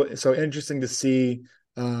 so interesting to see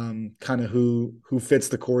kind of who fits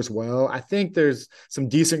the course well. I think there's some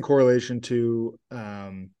decent correlation to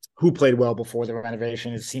who played well before the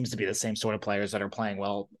renovation. It seems to be the same sort of players that are playing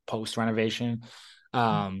well post renovation.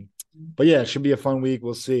 But yeah, it should be a fun week.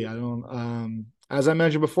 We'll see. I don't, as I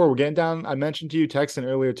mentioned before, we're getting down. I mentioned to you texting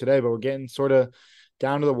earlier today, but we're getting sort of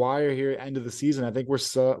down to the wire here, end of the season. I think we're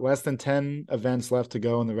less than 10 events left to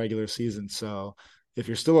go in the regular season. So if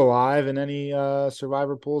you're still alive in any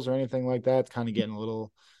survivor pools or anything like that, it's kind of getting a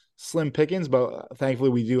little slim pickings, but thankfully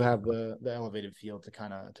we do have the elevated field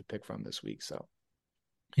to pick from this week. So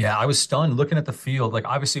yeah, I was stunned looking at the field. Like,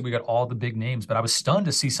 obviously we got all the big names, but I was stunned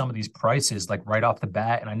to see some of these prices like right off the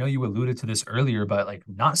bat. And I know you alluded to this earlier, but like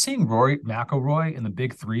not seeing Rory McIlroy in the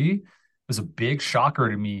big 3 was a big shocker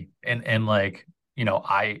to me. And like,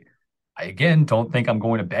 I again don't think I'm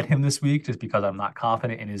going to bet him this week just because I'm not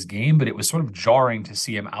confident in his game, but it was sort of jarring to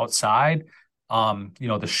see him outside the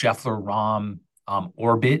Scheffler Rahm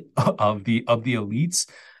orbit of the elites.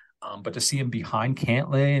 But to see him behind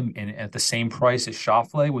Cantlay and at the same price as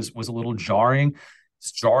Schauffele was a little jarring.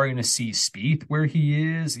 It's jarring to see Spieth where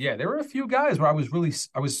he is. Yeah, there were a few guys where I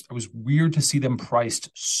was weird to see them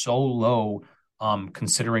priced so low,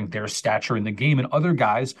 considering their stature in the game, and other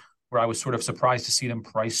guys where I was sort of surprised to see them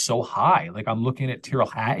priced so high. Like, I'm looking at Tyrrell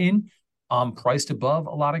Hatton, priced above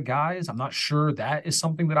a lot of guys. I'm not sure that is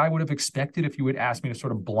something that I would have expected if you had asked me to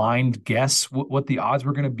sort of blind guess what the odds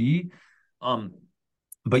were going to be.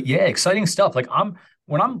 But yeah, exciting stuff. Like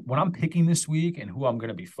when I'm picking this week and who I'm going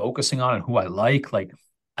to be focusing on and who I like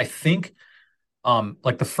I think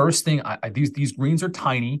like the first thing these greens are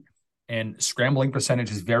tiny and scrambling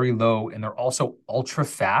percentage is very low and they're also ultra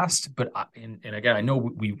fast. But and again, I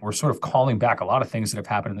know we're sort of calling back a lot of things that have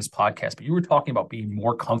happened in this podcast, but you were talking about being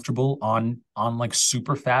more comfortable on like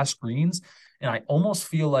super fast greens. And I almost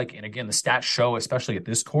feel like, and again, the stats show, especially at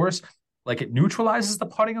this course, like it neutralizes the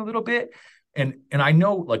putting a little bit. And I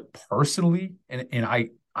know like personally, and I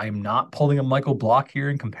am not pulling a Michael Block here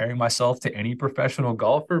and comparing myself to any professional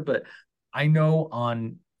golfer, but I know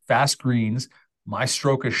on fast greens, my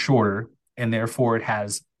stroke is shorter and therefore it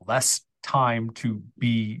has less time to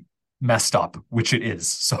be messed up, which it is.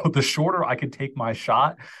 So the shorter I can take my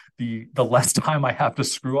shot, the less time I have to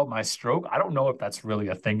screw up my stroke. I don't know if that's really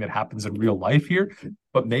a thing that happens in real life here,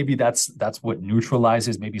 but maybe that's what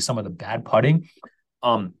neutralizes maybe some of the bad putting.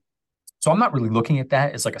 Um, so I'm not really looking at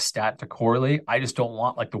that as like a stat to correlate. I just don't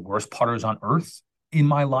want like the worst putters on earth in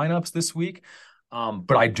my lineups this week.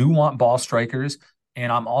 But I do want ball strikers.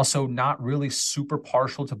 And I'm also not really super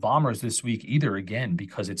partial to bombers this week either, again,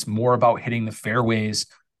 because it's more about hitting the fairways.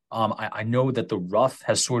 I know that the rough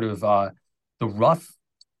has sort of the rough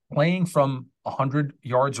playing from 100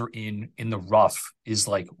 yards or in the rough is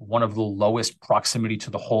like one of the lowest proximity to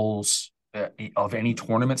the holes of any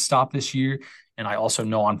tournament stop this year. And I also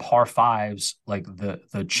know on par fives, like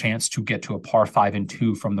the chance to get to a par 5 and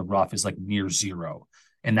 2 from the rough is like near zero.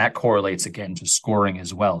 And that correlates again to scoring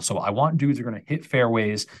as well. So I want dudes who are going to hit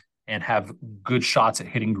fairways and have good shots at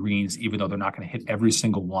hitting greens, even though they're not going to hit every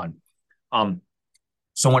single one.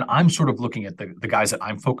 So when I'm sort of looking at the guys that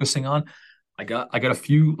I'm focusing on, I got a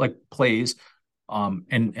few like plays.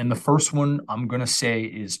 And the first one I'm gonna say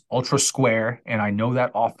is Ultra Square, and I know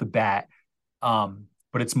that off the bat.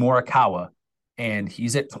 But it's Morikawa, and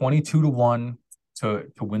he's at 22 to 1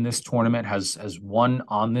 to win this tournament. Has won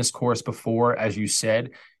on this course before, as you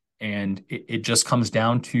said, and it just comes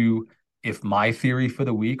down to if my theory for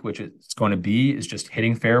the week, which it's going to be, is just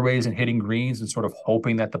hitting fairways and hitting greens and sort of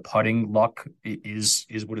hoping that the putting luck is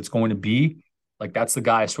what it's going to be. Like that's the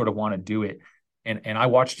guy I sort of want to do it. And I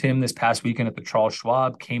watched him this past weekend at the Charles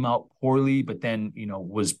Schwab, came out poorly, but then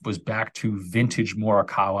was back to vintage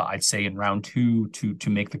Morikawa, I'd say in round two to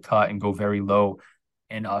make the cut and go very low,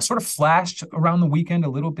 and sort of flashed around the weekend a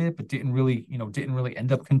little bit, but didn't really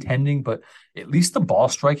end up contending. But at least the ball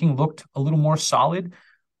striking looked a little more solid.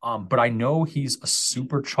 But I know he's a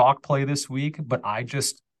super chalk play this week, but I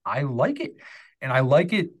like it, and I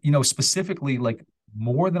like it, specifically like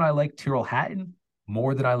more than I like Tyrrell Hatton,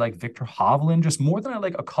 more than I like Victor Hovland, just more than I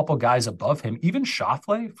like a couple guys above him, even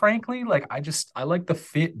Schauffele, frankly. Like I like the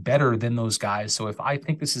fit better than those guys. So if I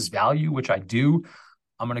think this is value, which I do,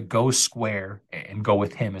 I'm going to go square and go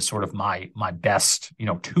with him as sort of my best,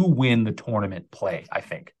 to win the tournament play, I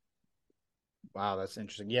think. Wow, that's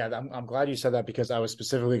interesting. Yeah, I'm glad you said that because I was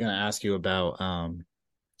specifically going to ask you about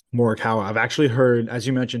Morikawa. I've actually heard, as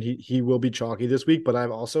you mentioned, he will be chalky this week, but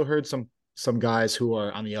I've also heard some guys who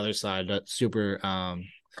are on the other side that super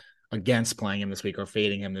against playing him this week or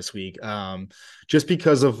fading him this week. Just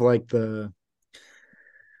because of like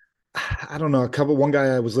I don't know, one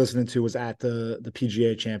guy I was listening to was at the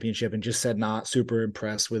PGA Championship and just said not super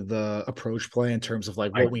impressed with the approach play in terms of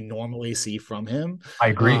like what we normally see from him. I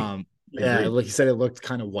agree. Yeah, like he said, it looked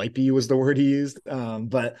kind of wipey was the word he used.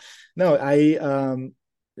 But no,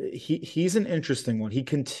 he's an interesting one. He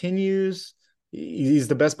continues. He's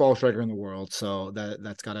the best ball striker in the world, so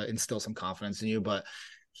that's got to instill some confidence in you. But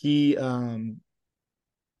he,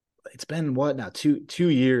 it's been what now 2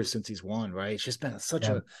 years since he's won, right? It's just been such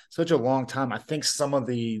a long time. I think some of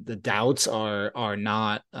the doubts are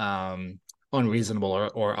not unreasonable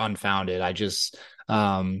or unfounded. I just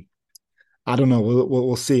I don't know.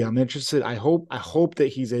 We'll see. I'm interested. I hope that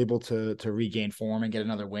he's able to regain form and get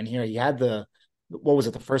another win here. He had what was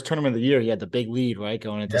it? The first tournament of the year, he had the big lead, right?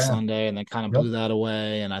 Going into Sunday and then kind of blew that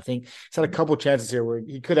away. And I think he's had a couple of chances here where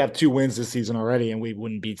he could have 2 wins this season already and we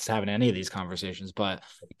wouldn't be having any of these conversations. But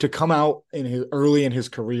to come out early in his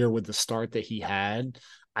career with the start that he had,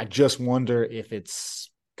 I just wonder if it's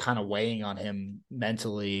kind of weighing on him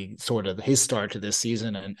mentally, sort of his start to this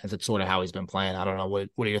season and it's sort of how he's been playing. I don't know.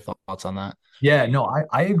 What are your thoughts on that? Yeah, no,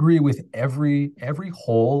 I agree with every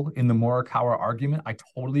hole in the Morikawa argument. I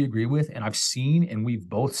totally agree with, and I've seen, and we've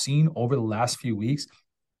both seen over the last few weeks.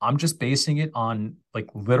 I'm just basing it on like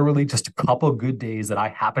literally just a couple of good days that I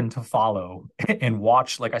happen to follow and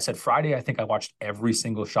watch. Like I said, Friday, I think I watched every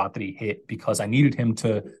single shot that he hit because I needed him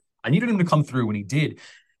to come through when he did.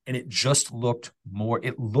 And it just looked more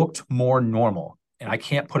normal. And I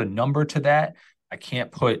can't put a number to that. I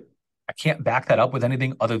I can't back that up with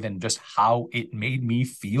anything other than just how it made me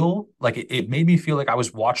feel. Like it made me feel like I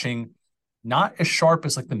was watching not as sharp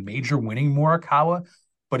as like the major winning Morikawa,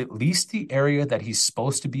 but at least the area that he's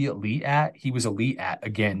supposed to be elite at, he was elite at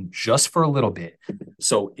again, just for a little bit.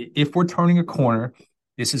 So if we're turning a corner,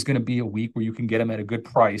 this is going to be a week where you can get him at a good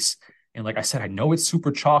price. And like I said, I know it's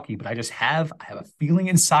super chalky, but I have a feeling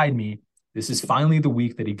inside me. This is finally the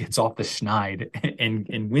week that he gets off the schneid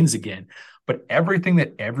and wins again. But everything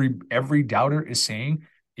that every doubter is saying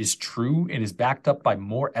is true and is backed up by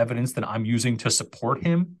more evidence than I'm using to support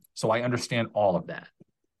him. So I understand all of that.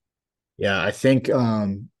 Yeah, I think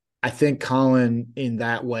Colin in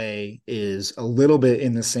that way is a little bit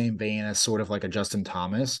in the same vein as sort of like a Justin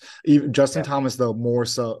Thomas. Even Justin Yeah. Thomas, though,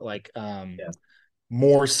 Yeah.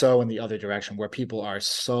 more so in the other direction where people are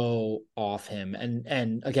so off him.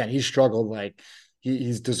 And again, he's struggled. Like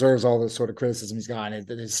he deserves all the sort of criticism he's gotten at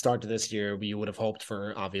his start to this year. You would have hoped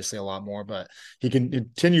for obviously a lot more, but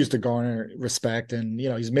continues to garner respect. And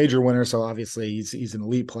he's a major winner, so obviously he's an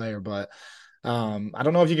elite player. But I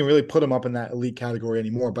don't know if you can really put him up in that elite category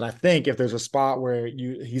anymore. But I think if there's a spot where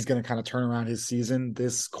he's going to kind of turn around his season,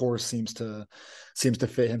 this course seems to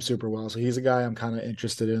fit him super well. So he's a guy I'm kind of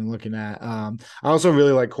interested in looking at. I also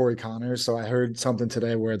really like Corey Connors. So I heard something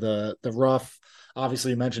today where the rough,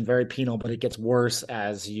 obviously you mentioned very penal, but it gets worse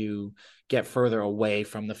as you get further away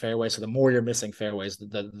from the fairway. So the more you're missing fairways,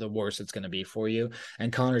 the worse it's going to be for you.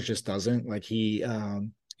 And Connors just doesn't. Like he's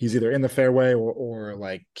either in the fairway or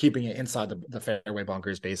like keeping it inside the fairway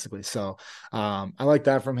bunkers, basically. So I like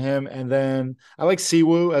that from him. And then I like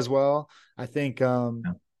Siwoo as well. I think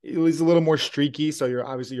he's a little more streaky. So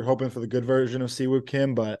you're hoping for the good version of Siwoo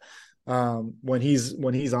Kim, but when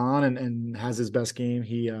he's on and has his best game,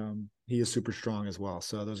 he is super strong as well.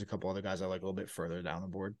 So there's a couple other guys I like a little bit further down the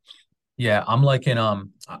board. Yeah, I'm like in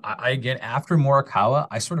I again after Morikawa,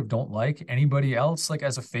 I sort of don't like anybody else like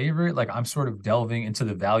as a favorite. Like I'm sort of delving into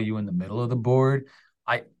the value in the middle of the board.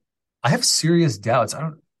 I I have serious doubts. I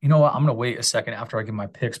don't, you know what? I'm gonna wait a second after I give my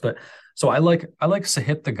picks. But so I like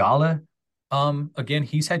Sahith Theegala. Again,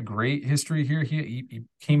 he's had great history here. He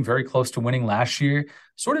came very close to winning last year.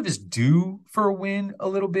 Sort of is due for a win a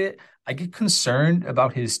little bit. I get concerned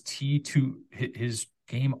about his his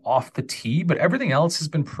game off the tee, but everything else has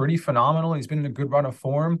been pretty phenomenal. He's been in a good run of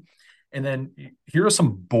form. And then here are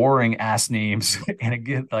some boring ass names, and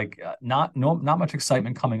again, like not much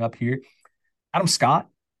excitement coming up here. Adam Scott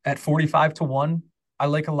at 45 to 1, I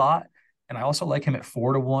like a lot. And I also like him at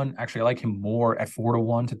 4 to 1. Actually, I like him more at 4 to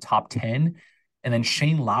 1 to top 10. And then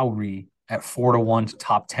Shane Lowry at 4 to 1 to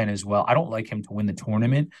top 10 as well. I don't like him to win the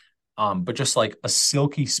tournament, but just like a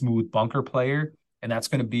silky smooth bunker player. And that's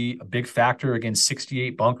going to be a big factor against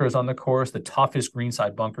 68 bunkers on the course, the toughest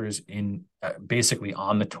greenside bunkers in basically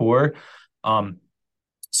on the tour. Um,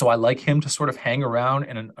 so I like him to sort of hang around,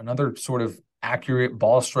 and another sort of accurate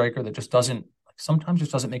ball striker that just doesn't sometimes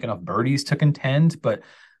just doesn't make enough birdies to contend, but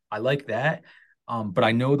I like that. But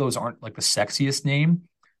I know those aren't like the sexiest name.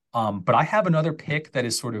 But I have another pick that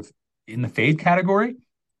is sort of in the fade category,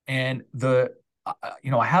 and I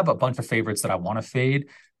have a bunch of favorites that I want to fade,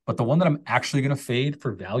 but the one that I'm actually going to fade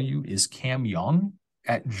for value is Cam Young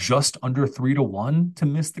at just under 3 to 1 to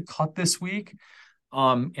miss the cut this week.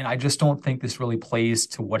 And I just don't think this really plays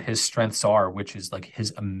to what his strengths are, which is like his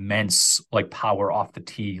immense like power off the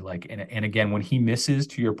tee. Like, and again, when he misses,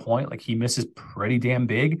 to your point, like he misses pretty damn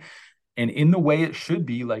big. And in the way it should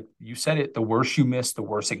be, like you said it, the worse you miss, the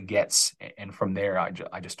worse it gets. And from there, I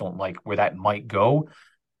just don't like where that might go.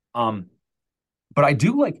 But I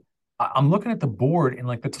do like, I'm looking at the board, and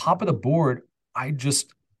like the top of the board, I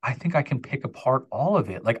think I can pick apart all of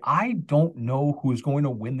it. Like, I don't know who's going to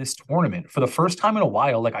win this tournament for the first time in a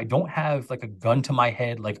while. Like, I don't have like a gun to my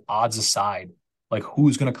head, like odds aside, like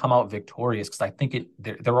who's going to come out victorious. Cause I think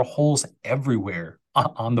there are holes everywhere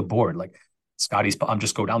on the board. Like I'm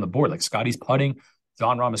just go down the board. Like Scotty's putting,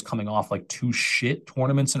 Jon Rahm is coming off like 2 shit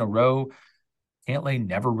tournaments in a row. Cantlay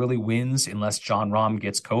never really wins unless Jon Rahm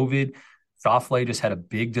gets COVID. Schauffele just had a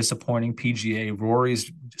big disappointing PGA.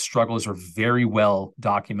 Rory's struggles are very well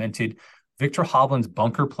documented. Viktor Hovland's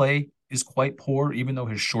bunker play is quite poor, even though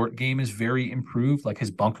his short game is very improved. Like his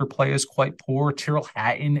bunker play is quite poor. Tyrrell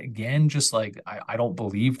Hatton, again, just like I don't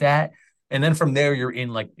believe that. And then from there, you're in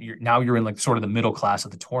like sort of the middle class of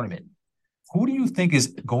the tournament. Who do you think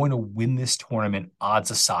is going to win this tournament, odds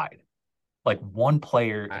aside? Like one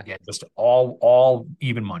player, again, just all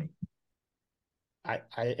even money.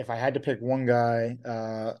 If I had to pick one guy,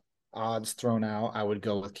 odds thrown out, I would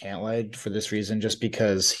go with Cantlay for this reason, just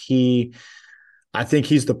because I think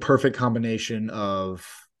he's the perfect combination of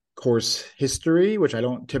course history, which I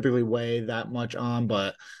don't typically weigh that much on,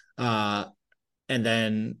 but uh, and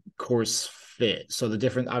then course fit. So the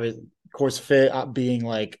different, obviously, course fit being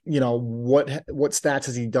like, what stats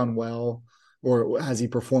has he done well, or has he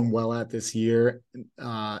performed well at this year,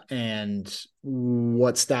 and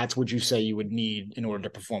what stats would you say you would need in order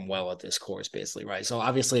to perform well at this course, basically, right? So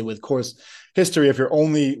obviously, with course history, if you're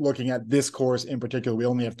only looking at this course in particular, we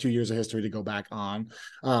only have 2 years of history to go back on.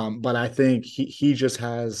 But I think he just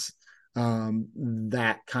has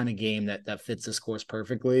that kind of game that fits this course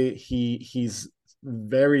perfectly. He's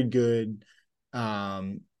very good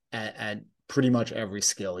at pretty much every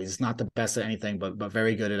skill. He's not the best at anything, but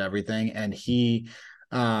very good at everything. And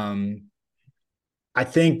um, I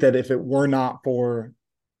think that if it were not for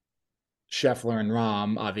Scheffler and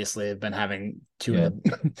Rahm, obviously, have been having two of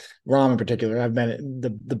the Rahm in particular have been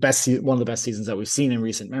the best, one of the best seasons that we've seen in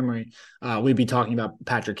recent memory. We'd be talking about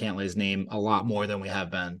Patrick Cantlay's name a lot more than we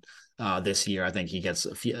have been this year. I think he gets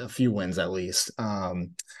a few wins at least.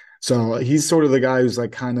 So he's sort of the guy who's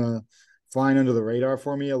like kind of flying under the radar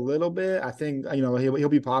for me a little bit. I think he'll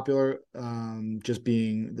be popular, just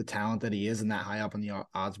being the talent that he is and that high up on the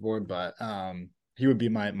odds board. But he would be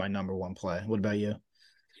my number one play. What about you?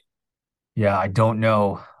 Yeah, I don't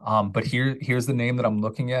know. But here's the name that I'm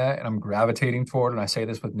looking at and I'm gravitating toward. And I say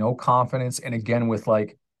this with no confidence. And again, with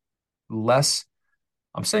like less,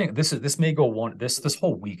 I'm saying this may go this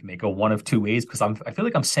whole week may go one of two ways because I feel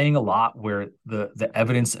like I'm saying a lot where the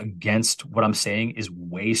evidence against what I'm saying is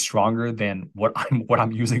way stronger than what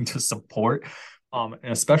I'm using to support. And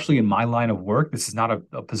especially in my line of work, this is not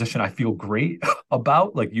a position I feel great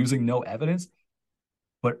about, like using no evidence.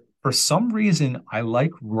 But for some reason, I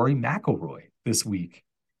like Rory McIlroy this week.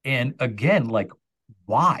 And again, like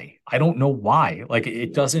why? I don't know why. Like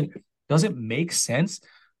it doesn't make sense.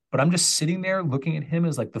 But I'm just sitting there looking at him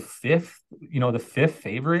as like the fifth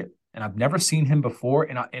favorite. And I've never seen him before.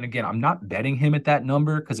 And again, I'm not betting him at that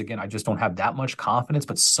number because again, I just don't have that much confidence.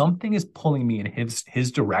 But something is pulling me in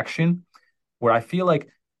his direction where I feel like,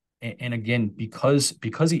 and again, because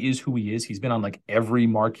he is who he is, he's been on like every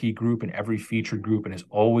marquee group and every featured group and is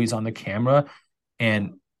always on the camera.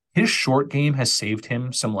 And his short game has saved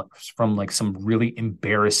him from like some really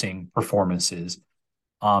embarrassing performances.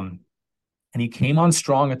 And he came on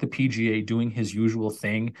strong at the PGA doing his usual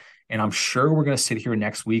thing. And I'm sure we're going to sit here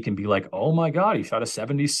next week and be like, oh my God, he shot a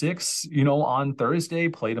 76, on Thursday,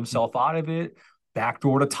 played himself out of it,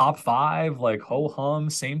 backdoor to top five, like ho hum,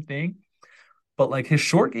 same thing. But like his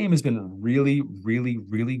short game has been really, really,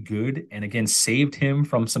 really good. And again, saved him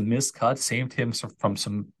from some missed cuts, saved him from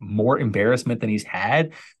some more embarrassment than he's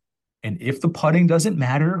had. And if the putting doesn't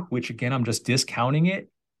matter, which again, I'm just discounting it,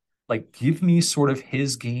 like give me sort of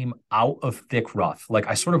his game out of thick rough. Like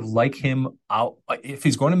I sort of like him out. If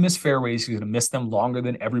he's going to miss fairways, he's going to miss them longer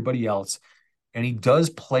than everybody else. And he does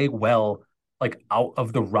play well, like out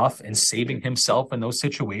of the rough and saving himself in those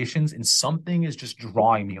situations. And something is just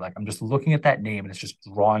drawing me. Like I'm just looking at that name and it's just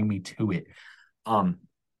drawing me to it. But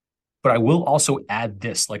I will also add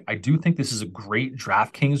this. Like I do think this is a great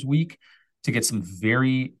DraftKings week to get some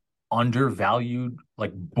very undervalued,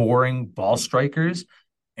 like boring ball strikers.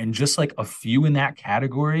 And just like a few in that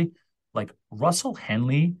category, like Russell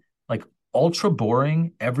Henley, like ultra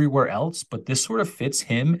boring everywhere else, but this sort of fits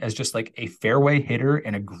him as just like a fairway hitter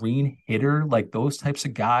and a green hitter, like those types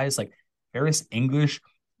of guys, like Harris English,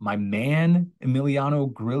 my man,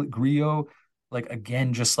 Emiliano Grillo, like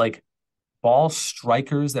again, just like ball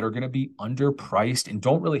strikers that are going to be underpriced and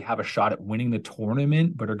don't really have a shot at winning the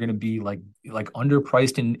tournament, but are going to be like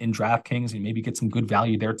underpriced in DraftKings and maybe get some good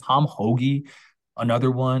value there. Tom Hoagie,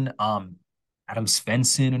 another one. Adam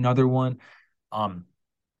Svensson, another one.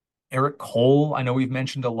 Eric Cole, I know we've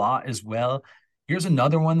mentioned a lot as well. Here's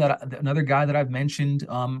another another guy that I've mentioned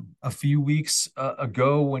a few weeks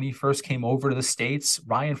ago when he first came over to the States.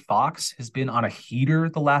 Ryan Fox has been on a heater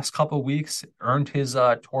the last couple of weeks, earned his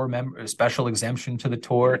special exemption to the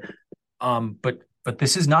tour. But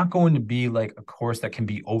this is not going to be like a course that can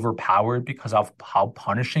be overpowered because of how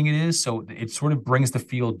punishing it is. So it sort of brings the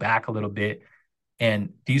field back a little bit.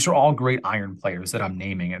 And these are all great iron players that I'm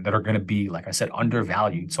naming and that are going to be, like I said,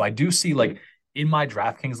 undervalued. So I do see like in my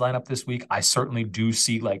DraftKings lineup this week, I certainly do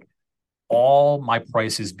see like all my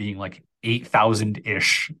prices being like 8,000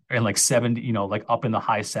 ish and like 70, like up in the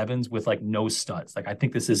high sevens with like no studs. Like I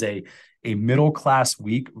think this is a middle class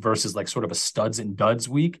week versus like sort of a studs and duds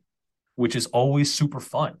week, which is always super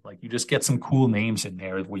fun. Like you just get some cool names in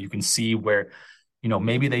there where you can see where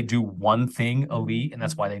maybe they do one thing elite and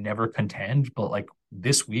that's why they never contend. But like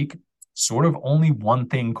this week, sort of only one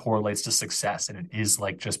thing correlates to success, and it is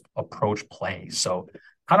like just approach play. So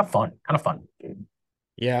kind of fun.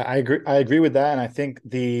 Yeah, I agree. I agree with that, and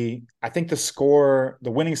the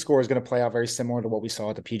winning score is going to play out very similar to what we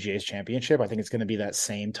saw at the PGA's Championship. I think it's going to be that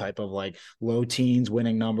same type of like low teens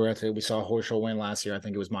winning number. I think we saw Horschel win last year. I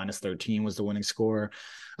think it was -13 was the winning score.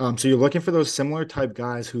 So you're looking for those similar type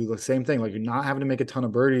guys who the same thing, like you're not having to make a ton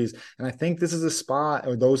of birdies. And I think this is a spot,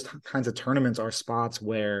 or those kinds of tournaments are spots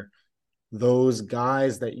where those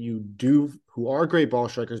guys that you do who are great ball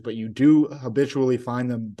strikers, but you do habitually find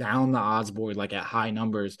them down the odds board, like at high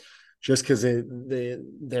numbers, just because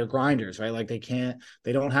they're grinders, right? Like they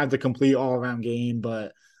don't have the complete all around game,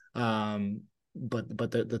 um, but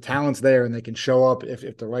the talent's there and they can show up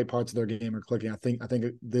if the right parts of their game are clicking. I think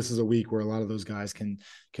this is a week where a lot of those guys can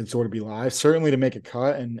sort of be live, certainly to make a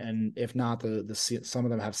cut, and if not, some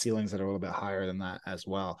of them have ceilings that are a little bit higher than that as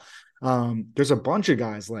well. There's a bunch of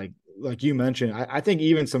guys like you mentioned. I think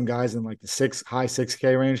even some guys in like the high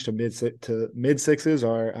 6K range to mid sixes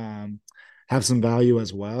are have some value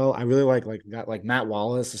as well. I really like Matt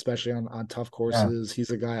Wallace, especially on tough Yeah. courses. He's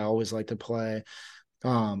a guy I always like to play.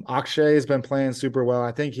 Akshay has been playing super well.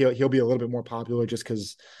 I think he'll be a little bit more popular just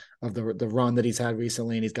because of the run that he's had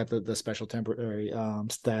recently, and he's got the special temporary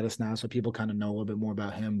status now, so people kind of know a little bit more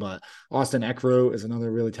about him. But Austin Eckroat is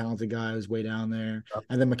another really talented guy who's way down there,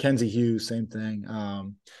 and then Mackenzie Hughes, same thing.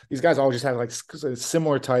 These guys all just have like a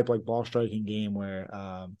similar type like ball striking game where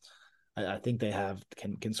I think they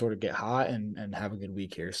can sort of get hot and have a good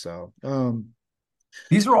week here. So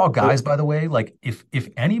These are all guys, by the way, like if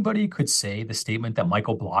anybody could say the statement that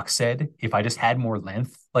Michael Block said, if I just had more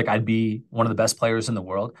length, like I'd be one of the best players in the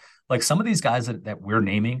world. Like some of these guys that we're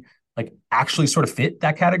naming, like actually sort of fit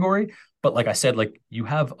that category. But like I said, like you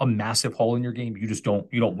have a massive hole in your game. You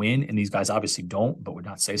don't win. And these guys obviously don't, but would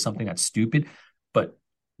not say something that's stupid. But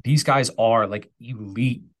these guys are like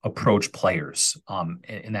elite approach players.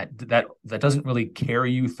 And that doesn't really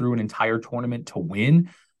carry you through an entire tournament to win.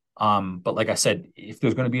 But like I said, if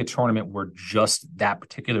there's going to be a tournament where just that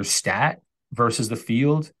particular stat versus the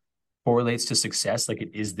field correlates to success, like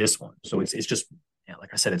it is this one. So it's just, yeah,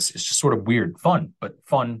 like I said, it's just sort of weird, fun, but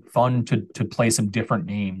fun to play some different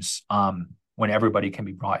names when everybody can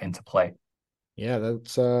be brought into play. yeah,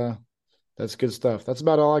 that's good stuff. That's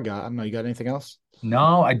about all I got. I don't know. You got anything else?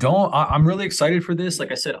 No, I don't. I'm really excited for this.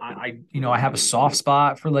 Like I said, I have a soft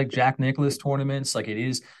spot for like Jack Nicklaus tournaments. Like it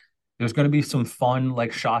is there's going to be some fun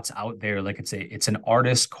like shots out there. Like it's an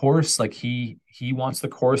artist course. Like he wants the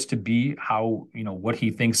course to be how what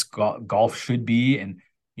he thinks golf should be. And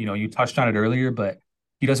you touched on it earlier, but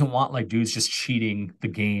he doesn't want like dudes just cheating the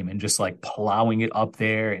game and just like plowing it up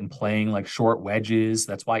there and playing like short wedges.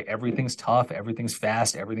 That's why everything's tough, everything's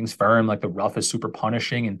fast, everything's firm. Like the rough is super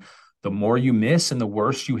punishing, and the more you miss and the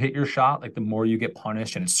worse you hit your shot, like the more you get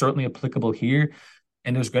punished. And it's certainly applicable here,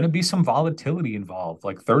 and there's going to be some volatility involved.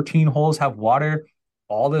 Like 13 holes have water.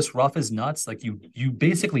 All this rough is nuts. Like you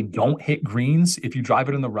basically don't hit greens if you drive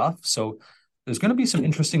it in the rough. So there's going to be some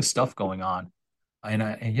interesting stuff going on.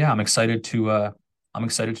 And yeah, I'm excited to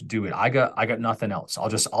do it. I got nothing else.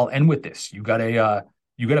 I'll end with this. You got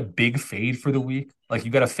a big fade for the week. Like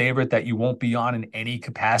you got a favorite that you won't be on in any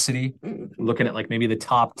capacity. Looking at like maybe the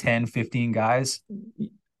top 10, 15 guys.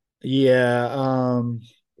 Yeah.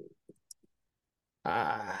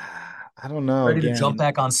 I don't know. Ready to jump Again,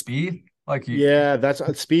 back on speed? Like you yeah, that's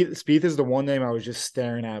Spieth is the one name I was just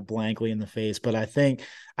staring at blankly in the face. But I think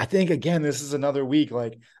again, this is another week.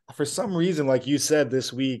 Like for some reason, like you said,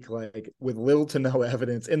 this week, like with little to no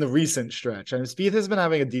evidence in the recent stretch. I mean, Spieth has been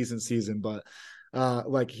having a decent season, but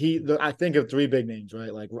like I think of three big names,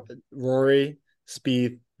 right? Like Rory,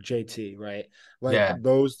 Spieth, JT, right? Like yeah,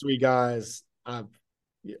 those three guys. I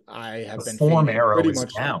the have been form fading arrow pretty is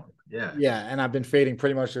much. down. Yeah. Yeah, and I've been fading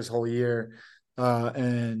pretty much this whole year,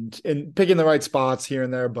 and picking the right spots here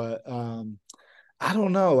and there. But I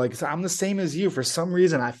don't know. Like so I'm the same as you. For some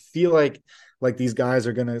reason, I feel like these guys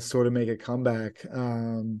are gonna sort of make a comeback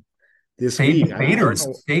this Fade the week. I don't faders.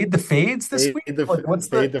 know. Fade the fades this Fade week. the Like what's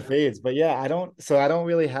fade the the fades, but yeah, I don't. So I don't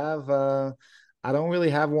really have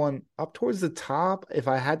one up towards the top. If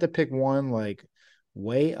I had to pick one like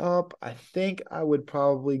way up, I think I would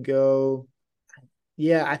probably go.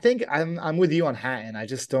 Yeah, I think I'm with you on Hatton. I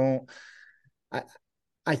just don't. I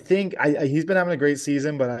I think he's been having a great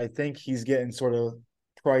season, but I think he's getting sort of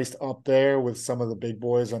priced up there with some of the big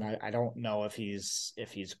boys, and I don't know if he's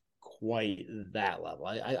quite that level.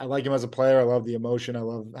 I like him as a player. I love the emotion. I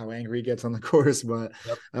love how angry he gets on the course, but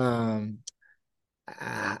Yep. um,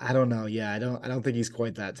 I don't know. Yeah, I don't think he's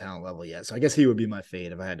quite that talent level yet. So I guess he would be my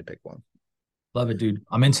fade if I had to pick one. Love it, dude.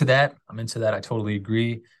 I'm into that. I'm into that. I totally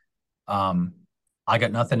agree. Um, I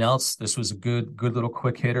got nothing else. This was a good little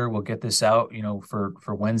quick hitter. We'll get this out,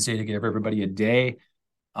 for Wednesday to give everybody a day.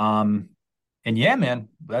 And yeah, man,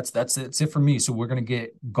 that's it for me. So we're gonna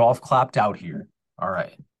get golf clapped out here. All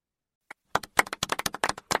right.